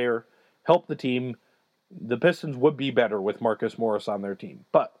 good player, helped the team. The Pistons would be better with Marcus Morris on their team.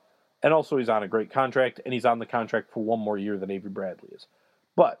 And also he's on a great contract, and he's on the contract for one more year than Avery Bradley is.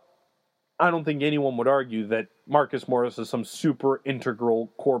 But I don't think anyone would argue that Marcus Morris is some super integral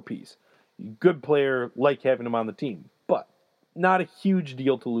core piece. Good player, like having him on the team, but not a huge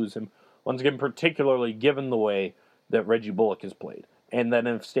deal to lose him. Once again, particularly given the way that Reggie Bullock has played. And then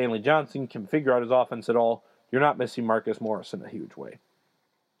if Stanley Johnson can figure out his offense at all, you're not missing Marcus Morris in a huge way.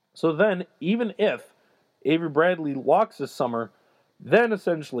 So then, even if Avery Bradley walks this summer, then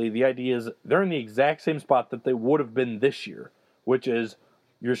essentially the idea is they're in the exact same spot that they would have been this year, which is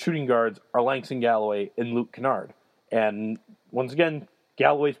your shooting guards are Langston Galloway and Luke Kennard. And once again,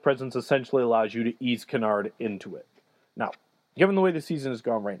 Galloway's presence essentially allows you to ease Kennard into it. Now, given the way the season has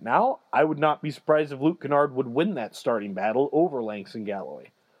gone right now, I would not be surprised if Luke Kennard would win that starting battle over Langston Galloway.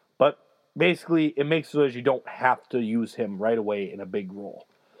 But basically, it makes it so that you don't have to use him right away in a big role.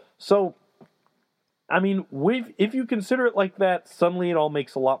 So, I mean, if you consider it like that, suddenly it all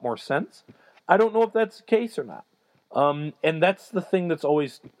makes a lot more sense. I don't know if that's the case or not. And that's the thing that's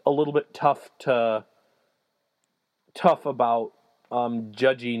always a little bit tough about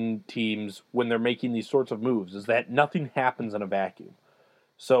judging teams when they're making these sorts of moves, is that nothing happens in a vacuum.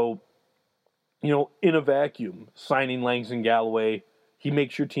 So, in a vacuum, signing Langston Galloway, he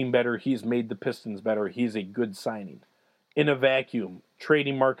makes your team better. He's made the Pistons better. He's a good signing. In a vacuum,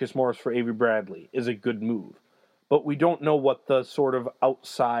 trading Marcus Morris for Avery Bradley is a good move. But we don't know what the sort of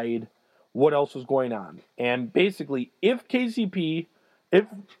outside, what else was going on. And basically, if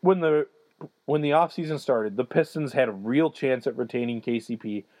when the offseason started, the Pistons had a real chance at retaining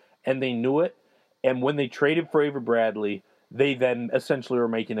KCP, and they knew it, and when they traded for Avery Bradley, they then essentially were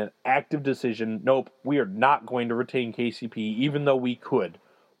making an active decision. Nope, we are not going to retain KCP, even though we could.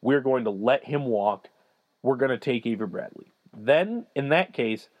 We're going to let him walk. We're going to take Avery Bradley. Then, in that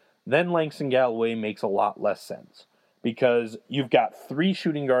case, then Langston Galloway makes a lot less sense, because you've got 3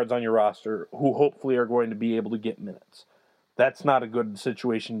 shooting guards on your roster who hopefully are going to be able to get minutes. That's not a good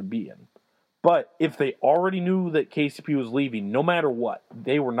situation to be in. But if they already knew that KCP was leaving, no matter what,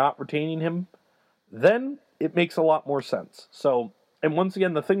 they were not retaining him, then it makes a lot more sense. So, and once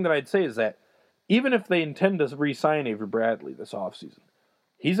again, the thing that I'd say is that even if they intend to re-sign Avery Bradley this offseason,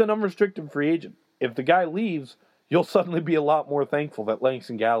 he's an unrestricted free agent. If the guy leaves, you'll suddenly be a lot more thankful that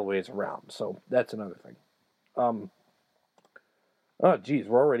Langston Galloway is around. So that's another thing. We're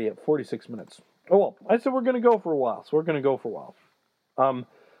already at 46 minutes. Oh, well, I said we're going to go for a while, so we're going to go for a while.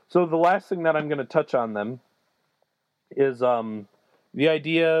 So the last thing that I'm going to touch on then is the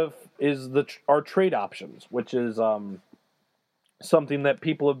idea is our trade options, which is something that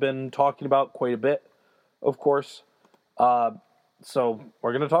people have been talking about quite a bit, of course. So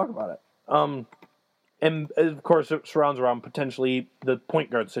we're going to talk about it. And of course, it surrounds around potentially the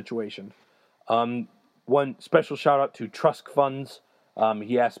point guard situation. One special shout out to Trusk Funds.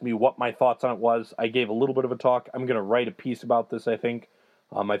 He asked me what my thoughts on it was. I gave a little bit of a talk. I'm going to write a piece about this, I think.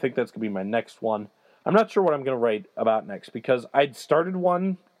 I think that's going to be my next one. I'm not sure what I'm going to write about next, because I'd started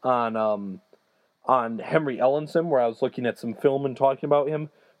one on Henry Ellenson, where I was looking at some film and talking about him,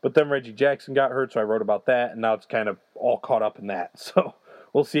 but then Reggie Jackson got hurt, so I wrote about that, and now it's kind of all caught up in that. So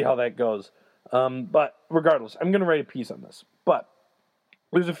we'll see how that goes. But regardless, I'm going to write a piece on this. But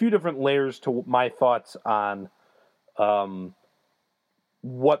there's a few different layers to my thoughts on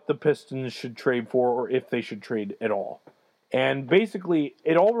what the Pistons should trade for, or if they should trade at all. And basically,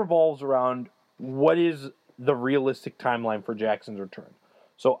 it all revolves around what is the realistic timeline for Jackson's return.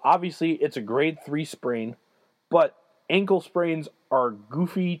 So obviously, it's a grade 3 sprain, but ankle sprains are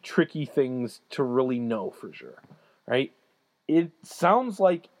goofy, tricky things to really know for sure, right? It sounds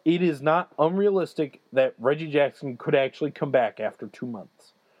like it is not unrealistic that Reggie Jackson could actually come back after 2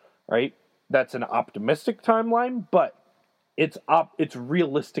 months, right? That's an optimistic timeline, but it's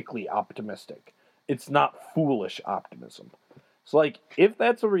realistically optimistic. It's not foolish optimism. So, like, if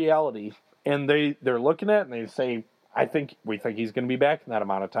that's a reality, and they're looking at it and they say, we think he's going to be back in that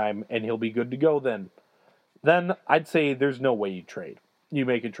amount of time, and he'll be good to go then I'd say there's no way you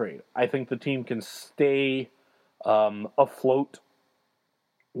make a trade. I think the team can stay afloat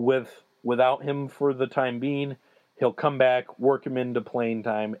without him for the time being. He'll come back, work him into playing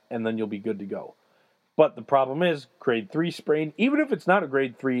time, and then you'll be good to go. But the problem is, grade 3 sprain, even if it's not a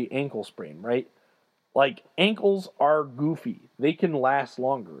grade 3 ankle sprain, right? Like, ankles are goofy. They can last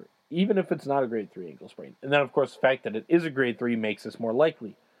longer, even if it's not a grade 3 ankle sprain. And then, of course, the fact that it is a grade 3 makes this more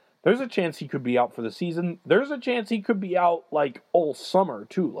likely. There's a chance he could be out for the season. There's a chance he could be out, like, all summer,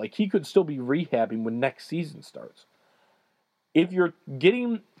 too. Like, he could still be rehabbing when next season starts. If you're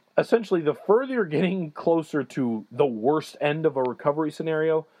getting, essentially, the further you're getting closer to the worst end of a recovery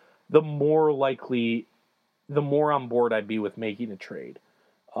scenario, the more on board I'd be with making a trade.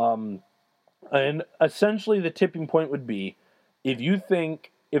 And essentially the tipping point would be if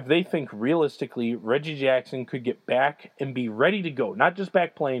they think realistically Reggie Jackson could get back and be ready to go, not just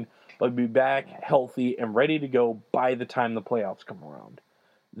back playing, but be back healthy and ready to go by the time the playoffs come around,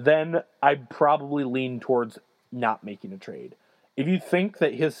 then I'd probably lean towards not making a trade. If you think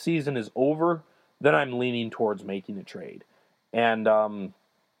that his season is over, then I'm leaning towards making a trade. And,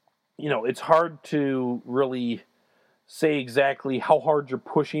 it's hard to really say exactly how hard you're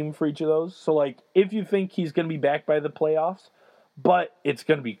pushing for each of those. So, like, if you think he's going to be back by the playoffs, but it's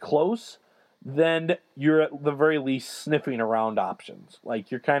going to be close, then you're at the very least sniffing around options.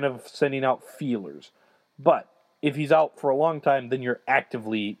 Like, you're kind of sending out feelers. But if he's out for a long time, then you're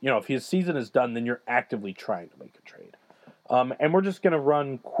actively, if his season is done, then you're actively trying to make a trade. And we're just going to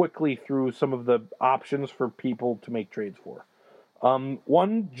run quickly through some of the options for people to make trades for.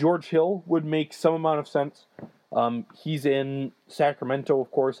 One, George Hill would make some amount of sense. He's in Sacramento, of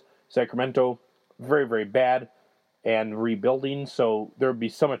course. Sacramento, very, very bad and rebuilding, so there would be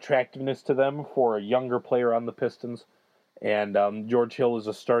some attractiveness to them for a younger player on the Pistons. And George Hill is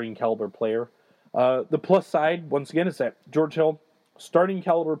a starting caliber player. The plus side, once again, is that George Hill, starting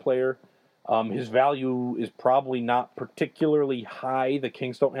caliber player. His value is probably not particularly high. The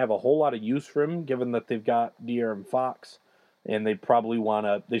Kings don't have a whole lot of use for him, given that they've got De'Aaron Fox, and they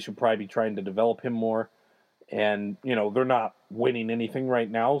should probably be trying to develop him more. And, they're not winning anything right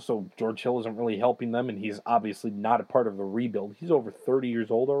now, so George Hill isn't really helping them, and he's obviously not a part of the rebuild. He's over 30 years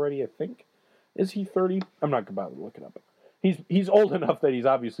old already, I think. Is he 30? I'm not about to look it up. He's old enough that he's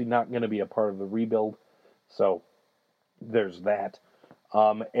obviously not going to be a part of the rebuild, so there's that.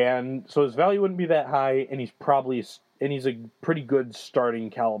 And so his value wouldn't be that high, and he's a pretty good starting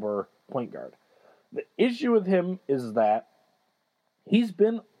caliber point guard. The issue with him is that he's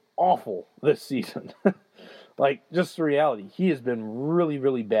been awful this season. Just the reality. He has been really,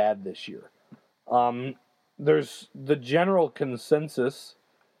 really bad this year. There's the general consensus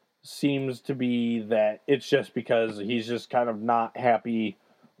seems to be that it's just because he's just kind of not happy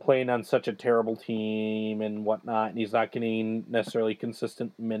playing on such a terrible team and whatnot, and he's not getting necessarily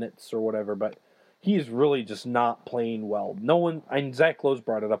consistent minutes or whatever, but he's really just not playing well. And Zach Lowe's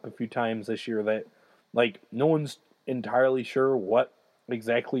brought it up a few times this year that, no one's entirely sure what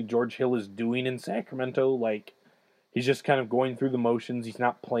exactly George Hill is doing in Sacramento. He's just kind of going through the motions. He's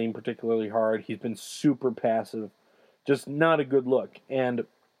not playing particularly hard. He's been super passive. Just not a good look. And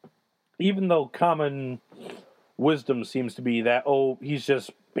even though common wisdom seems to be that, he's just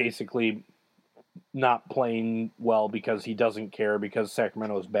basically not playing well because he doesn't care because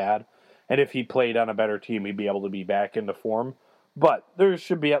Sacramento is bad. And if he played on a better team, he'd be able to be back into form. But there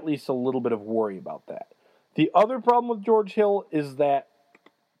should be at least a little bit of worry about that. The other problem with George Hill is that,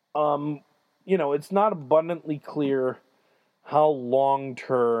 it's not abundantly clear how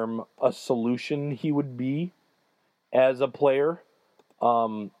long-term a solution he would be as a player.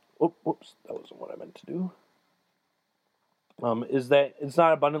 Whoops, that wasn't what I meant to do. Is that it's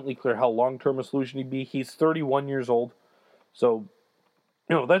not abundantly clear how long-term a solution he'd be. He's 31 years old, so,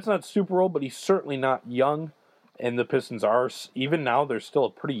 that's not super old, but he's certainly not young, and the Pistons are, even now, they're still a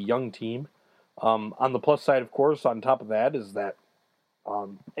pretty young team. On the plus side, of course, on top of that is that,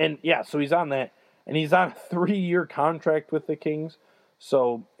 so he's on that, and he's on a 3-year contract with the Kings,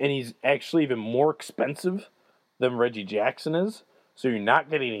 and he's actually even more expensive than Reggie Jackson is, so you're not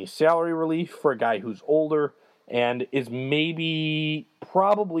getting any salary relief for a guy who's older, and is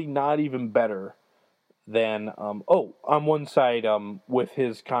probably not even better than, on one side, with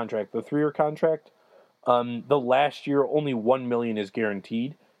his contract, the 3-year contract, the last year, only $1 million is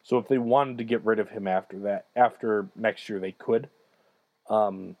guaranteed. So if they wanted to get rid of him after next year, they could.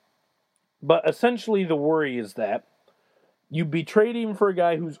 But essentially the worry is that you'd be trading for a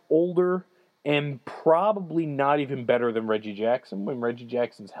guy who's older and probably not even better than Reggie Jackson when Reggie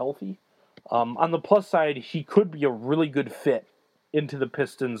Jackson's healthy. On the plus side, he could be a really good fit into the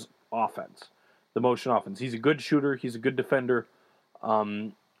Pistons' offense, the motion offense. He's a good shooter. He's a good defender.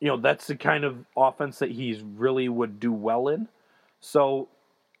 That's the kind of offense that he's really would do well in. So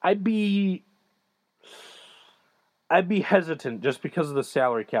I'd be hesitant just because of the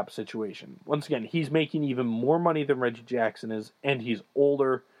salary cap situation. Once again, he's making even more money than Reggie Jackson is, and he's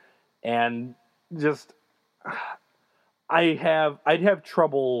older, and just I'd have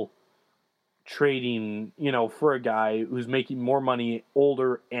trouble trading, for a guy who's making more money,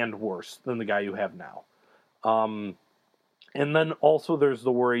 older, and worse than the guy you have now. And then also there's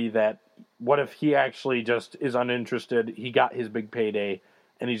the worry that what if he actually just is uninterested, he got his big payday,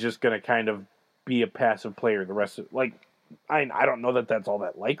 and he's just going to kind of be a passive player the rest of, I don't know that that's all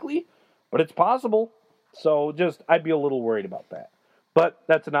that likely, but it's possible. So I'd be a little worried about that. But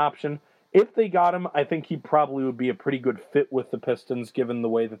that's an option. If they got him, I think he probably would be a pretty good fit with the Pistons, given the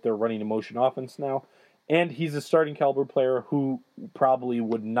way that they're running a motion offense now. And he's a starting caliber player who probably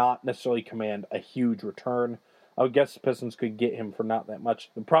would not necessarily command a huge return. I would guess the Pistons could get him for not that much.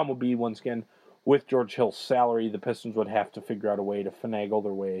 The problem would be, once again, with George Hill's salary, the Pistons would have to figure out a way to finagle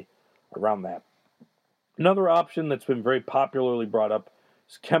their way around that. Another option that's been very popularly brought up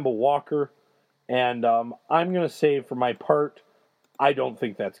is Kemba Walker. And I'm going to say, for my part, I don't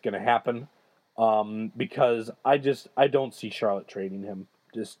think that's going to happen because I don't see Charlotte trading him,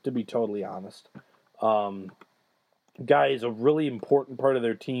 just to be totally honest. Guy is a really important part of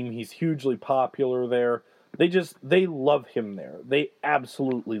their team. He's hugely popular there. They love him there. They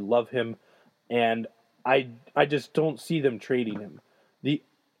absolutely love him, and I just don't see them trading him.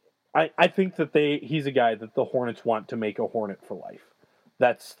 I think that he's a guy that the Hornets want to make a Hornet for life.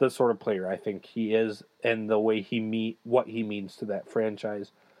 That's the sort of player I think he is, and the way what he means to that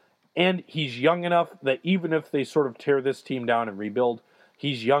franchise. And he's young enough that even if they sort of tear this team down and rebuild,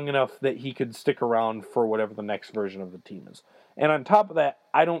 he's young enough that he could stick around for whatever the next version of the team is. And on top of that,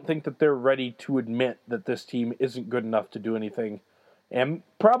 I don't think that they're ready to admit that this team isn't good enough to do anything. And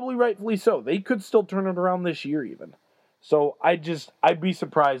probably rightfully so. They could still turn it around this year even. So I'd be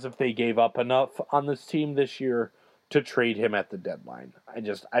surprised if they gave up enough on this team this year to trade him at the deadline.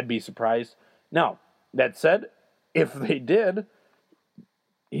 I'd be surprised. Now, that said, if they did,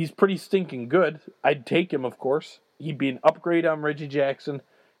 he's pretty stinking good. I'd take him, of course. He'd be an upgrade on Reggie Jackson.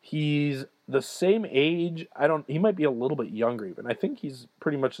 He's the same age. He might be a little bit younger even. I think he's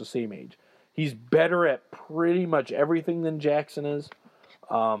pretty much the same age. He's better at pretty much everything than Jackson is.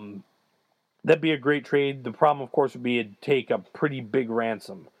 That'd be a great trade. The problem, of course, would be it'd take a pretty big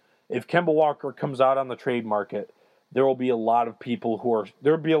ransom. If Kemba Walker comes out on the trade market, there'll be a lot of people who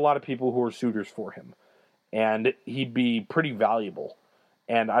are suitors for him, and he'd be pretty valuable.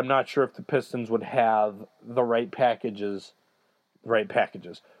 And I'm not sure if the Pistons would have the right packages,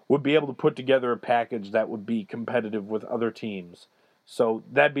 would be able to put together a package that would be competitive with other teams. So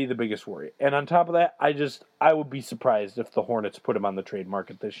that'd be the biggest worry. And on top of that, I would be surprised if the Hornets put him on the trade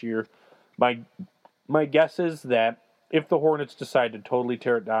market this year. My guess is that if the Hornets decide to totally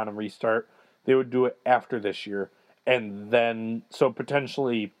tear it down and restart, they would do it after this year. And then, so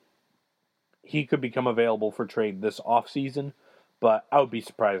potentially he could become available for trade this offseason. But I would be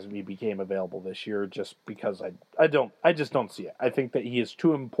surprised if he became available this year just because I just don't see it. I think that he is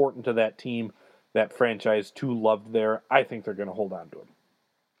too important to that team, that franchise, too loved there. I think they're going to hold on to him.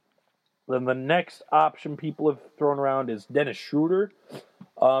 Then the next option people have thrown around is Dennis Schroeder.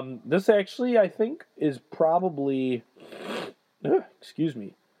 This actually, I think, is probably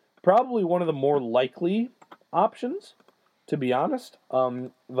one of the more likely options, to be honest. The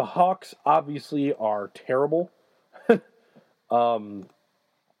Hawks obviously are terrible.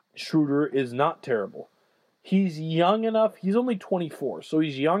 Schroeder is not terrible. He's young enough. He's only 24, so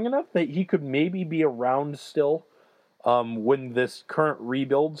he's young enough that he could maybe be around still when this current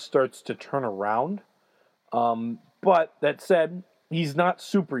rebuild starts to turn around. But that said, he's not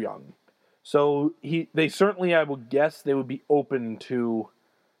super young. So they certainly, I would guess, they would be open to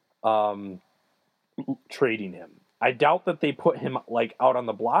trading him. I doubt that they put him out on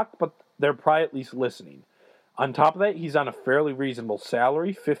the block, but they're probably at least listening. On top of that, he's on a fairly reasonable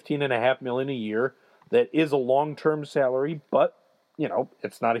salary, $15.5 million a year. That is a long-term salary, but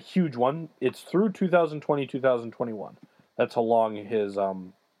it's not a huge one. It's through 2020, 2021. That's how long his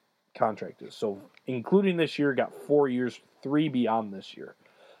contract is. So, including this year, got 4 years, 3 beyond this year.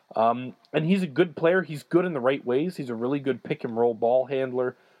 And he's a good player. He's good in the right ways. He's a really good pick-and-roll ball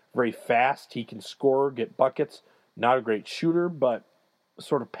handler. Very fast. He can score, get buckets. Not a great shooter, but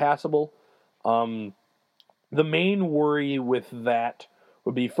sort of passable. The main worry with that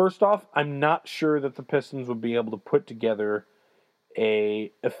would be, first off, I'm not sure that the Pistons would be able to put together a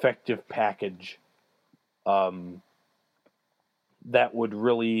effective package that would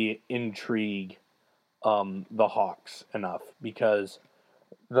really intrigue the Hawks enough, because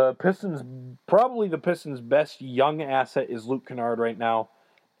the Pistons' best young asset is Luke Kennard right now,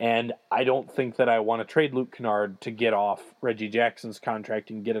 and I don't think that I want to trade Luke Kennard to get off Reggie Jackson's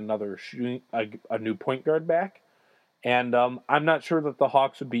contract and get another a new point guard back. And I'm not sure that the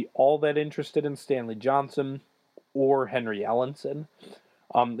Hawks would be all that interested in Stanley Johnson or Henry Ellenson.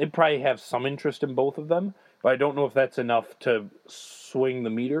 They'd probably have some interest in both of them, but I don't know if that's enough to swing the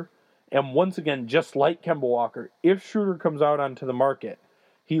meter. And once again, just like Kemba Walker, if Schroeder comes out onto the market,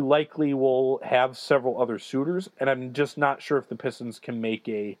 he likely will have several other suitors, and I'm just not sure if the Pistons can make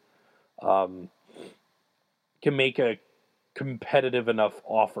a competitive enough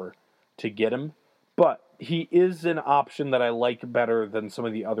offer to get him. But he is an option that I like better than some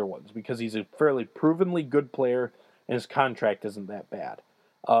of the other ones because he's a fairly provenly good player and his contract isn't that bad.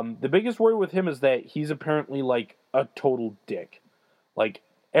 The biggest worry with him is that he's apparently a total dick.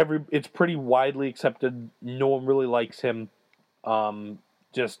 It's pretty widely accepted. No one really likes him.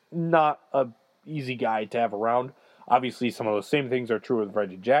 Just not a easy guy to have around. Obviously, some of those same things are true with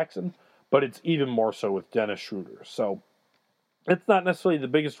Reggie Jackson, but it's even more so with Dennis Schroeder. So it's not necessarily the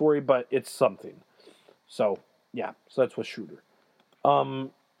biggest worry, but it's something. So that's with Schroeder.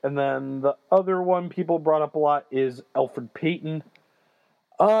 And then the other one people brought up a lot is Elfrid Payton.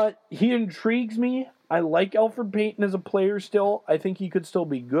 He intrigues me. I like Elfrid Payton as a player still. I think he could still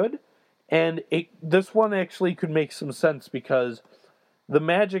be good. And this one actually could make some sense because the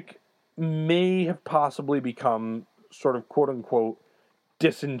Magic may have possibly become sort of quote-unquote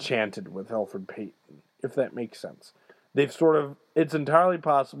disenchanted with Elfrid Payton, if that makes sense. It's entirely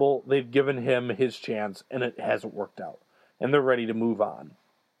possible they've given him his chance and it hasn't worked out. And they're ready to move on.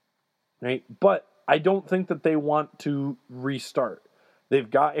 right? But I don't think that they want to restart. They've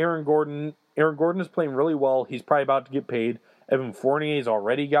got Aaron Gordon. Aaron Gordon is playing really well. He's probably about to get paid. Evan Fournier's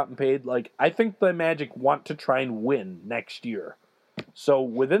already gotten paid. Like, I think the Magic want to try and win next year. So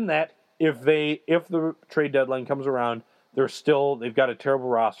within that, if the trade deadline comes around, they've got a terrible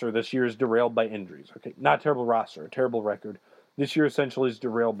roster. This year is derailed by injuries. Okay, not a terrible roster, a terrible record. This year essentially is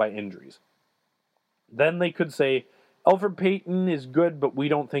derailed by injuries. Then they could say, Elfrid Payton is good, but we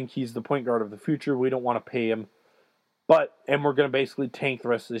don't think he's the point guard of the future. We don't want to pay him. And we're going to basically tank the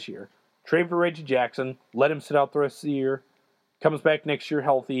rest of this year. Trade for Reggie Jackson, let him sit out the rest of the year, comes back next year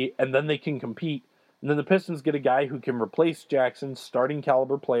healthy, and then they can compete. And then the Pistons get a guy who can replace Jackson, starting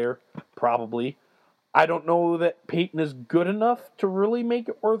caliber player, probably. I don't know that Payton is good enough to really make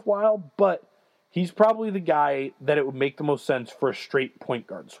it worthwhile, but he's probably the guy that it would make the most sense for a straight point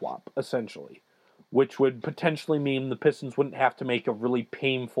guard swap, essentially. Which would potentially mean the Pistons wouldn't have to make a really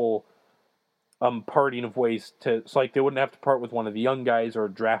painful parting of ways so like they wouldn't have to part with one of the young guys or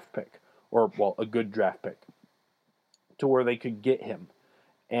a draft pick, or, well, a good draft pick, to where they could get him.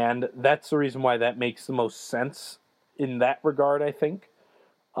 And that's the reason why that makes the most sense in that regard, I think.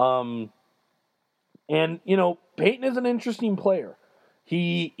 And, Payton is an interesting player.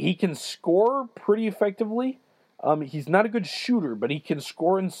 He can score pretty effectively. He's not a good shooter, but he can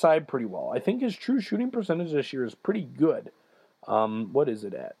score inside pretty well. I think his true shooting percentage this year is pretty good. What is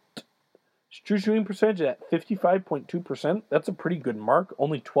it at? His true shooting percentage at 55.2%. That's a pretty good mark.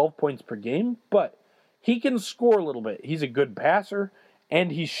 Only 12 points per game, but he can score a little bit. He's a good passer,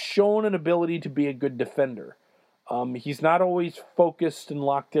 and he's shown an ability to be a good defender. He's not always focused and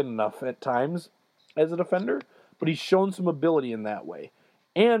locked in enough at times as a defender, but he's shown some ability in that way.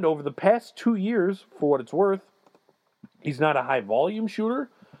 And over the past 2 years, for what it's worth, he's not a high-volume shooter,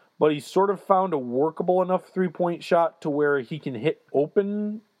 but he's sort of found a workable enough three-point shot to where he can hit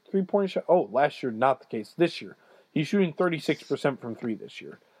open three-point shot. Oh, last year, not the case. This year, he's shooting 36% from three this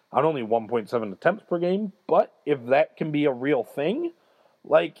year. On only 1.7 attempts per game, but if that can be a real thing,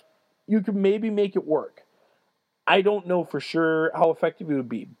 like, you could maybe make it work. I don't know for sure how effective it would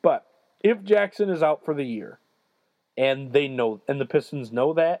be, but if Jackson is out for the year, and the Pistons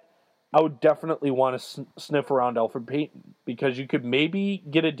know that, I would definitely want to sniff around Elfrid Payton, because you could maybe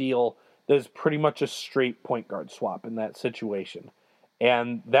get a deal that is pretty much a straight point guard swap in that situation.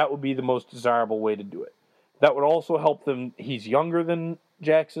 And that would be the most desirable way to do it. That would also help them. He's younger than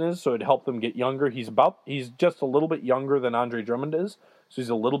Jackson is, so it'd help them get younger. He's just a little bit younger than Andre Drummond is, so he's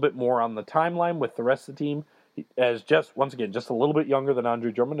a little bit more on the timeline with the rest of the team. Just a little bit younger than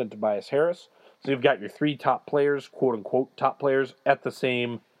Andre Drummond and Tobias Harris. So you've got your three top players, quote unquote top players, at the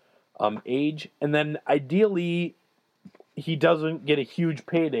same age, and then ideally he doesn't get a huge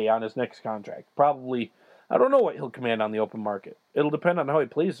payday on his next contract. Probably, I don't know what he'll command on the open market. It'll depend on how he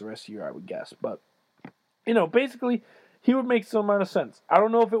plays the rest of the year, I would guess. But basically, he would make some amount of sense. I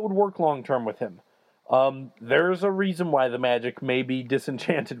don't know if it would work long term with him. There's a reason why the Magic may be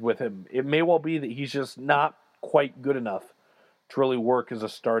disenchanted with him. It may well be that he's just not quite good enough to really work as a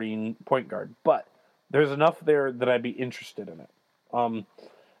starting point guard. But there's enough there that I'd be interested in it.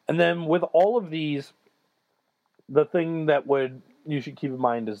 And then with all of these, the thing that you should keep in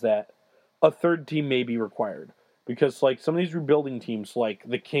mind is that a third team may be required. Because like some of these rebuilding teams, like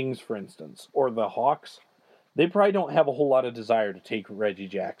the Kings, for instance, or the Hawks, they probably don't have a whole lot of desire to take Reggie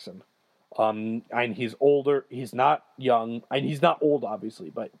Jackson. And he's older. He's not young. And he's not old, obviously,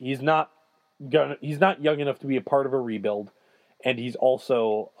 but he's not young enough to be a part of a rebuild. And he's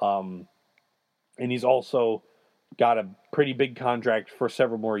also got a pretty big contract for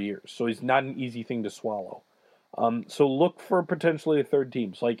several more years. So he's not an easy thing to swallow. So look for potentially a third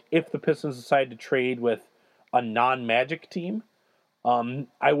team. So like if the Pistons decide to trade with a non-Magic team,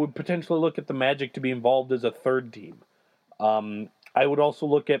 I would potentially look at the Magic to be involved as a third team. I would also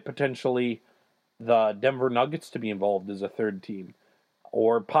look at potentially the Denver Nuggets to be involved as a third team,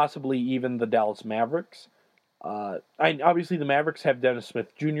 or possibly even the Dallas Mavericks. Obviously the Mavericks have Dennis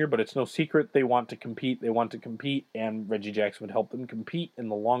Smith Jr., but it's no secret they want to compete. And Reggie Jackson would help them compete in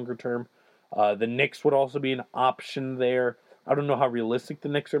the longer term. The Knicks would also be an option there. I don't know how realistic the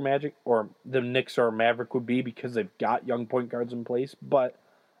Knicks or Maverick would be because they've got young point guards in place, but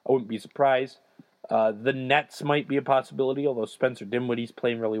I wouldn't be surprised. The Nets might be a possibility, although Spencer Dinwiddie's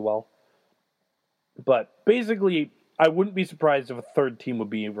playing really well. But basically, I wouldn't be surprised if a third team would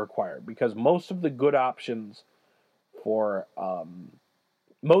be required because most of the good options for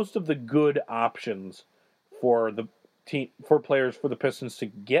the team for players for the Pistons to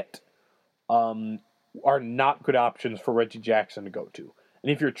get are not good options for Reggie Jackson to go to.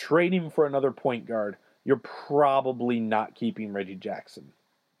 And if you're trading for another point guard, you're probably not keeping Reggie Jackson.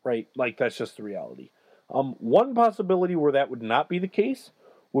 right? Like, that's just the reality. One possibility where that would not be the case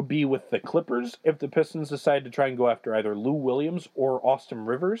would be with the Clippers if the Pistons decide to try and go after either Lou Williams or Austin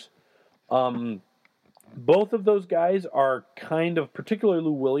Rivers. Both of those guys are kind of, particularly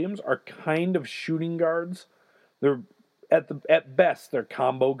Lou Williams, are kind of shooting guards. They're at best they're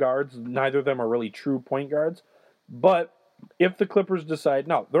combo guards. Neither of them are really true point guards. But if the Clippers decide,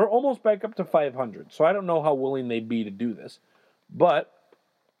 no, they're almost back up to 500, so I don't know how willing they'd be to do this. But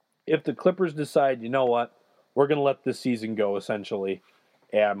if the Clippers decide, you know what, we're going to let this season go essentially,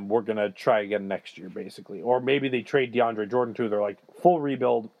 and we're going to try again next year, basically. Or maybe they trade DeAndre Jordan too. They're like, full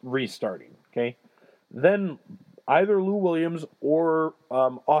rebuild, restarting, okay? Then either Lou Williams or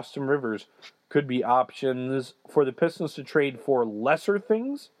Austin Rivers could be options for the Pistons to trade for lesser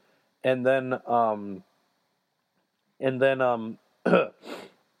things, and then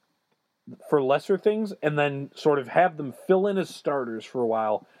for lesser things, and then sort of have them fill in as starters for a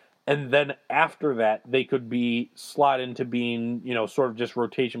while, and then after that they could be slot into being, sort of just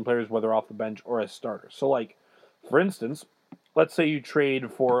rotation players, whether off the bench or as starters. So, like, for instance, let's say you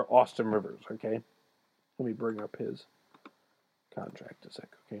trade for Austin Rivers, okay? Let me bring up his contract a sec,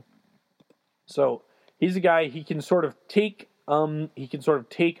 okay? So he's a guy, he can sort of take on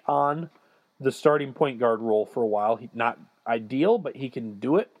the starting point guard role for a while. He's not ideal, but he can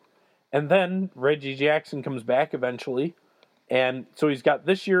do it. And then Reggie Jackson comes back eventually. And so he's got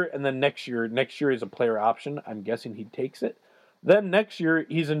this year and then next year. Next year is a player option. I'm guessing he takes it. Then next year,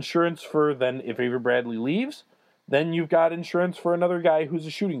 he's insurance for then if Avery Bradley leaves, then you've got insurance for another guy who's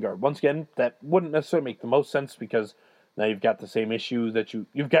a shooting guard. Once again, that wouldn't necessarily make the most sense because now you've got the same issue that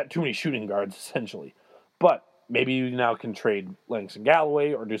you've got too many shooting guards, essentially. But maybe you now can trade Langston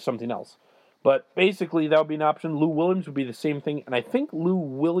Galloway or do something else. But basically, that would be an option. Lou Williams would be the same thing. And I think Lou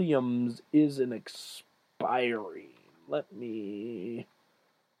Williams is an expiring. Let me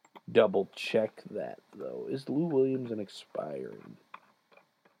double check that, though. Is Lou Williams an expiring?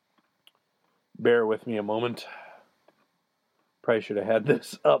 Bear with me a moment. Probably should have had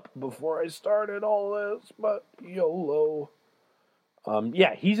this up before I started all this, but YOLO.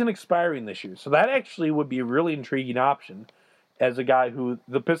 Yeah, he's an expiring this year. So that actually would be a really intriguing option as a guy who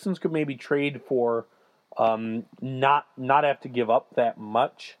the Pistons could maybe trade for, not have to give up that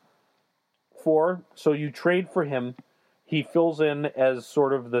much for. So you trade for him. He fills in as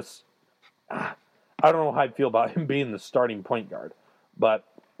sort of this. I don't know how I feel about him being the starting point guard, but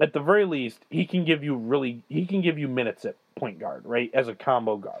at the very least, he can give you minutes at point guard, right? As a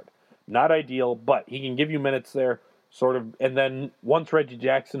combo guard. Not ideal, but he can give you minutes there, sort of, and then once Reggie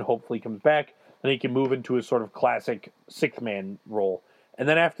Jackson hopefully comes back, then he can move into his sort of classic sixth man role. And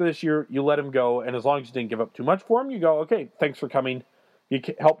then after this year, you let him go, and as long as you didn't give up too much for him, you go, okay, thanks for coming. You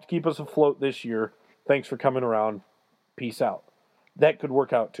helped keep us afloat this year. Thanks for coming around. Peace out. That could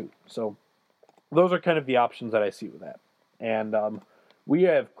work out too. So those are kind of the options that I see with that. And we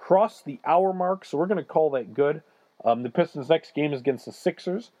have crossed the hour mark, so we're going to call that good. The Pistons' next game is against the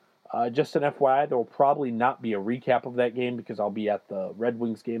Sixers. Just an FYI, there will probably not be a recap of that game because I'll be at the Red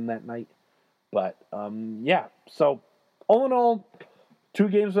Wings game that night. But, yeah. So, all in all, 2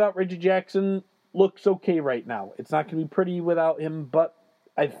 games without Reggie Jackson looks okay right now. It's not going to be pretty without him, but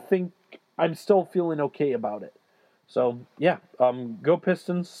I think I'm still feeling okay about it. So, yeah. Go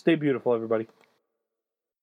Pistons. Stay beautiful, everybody.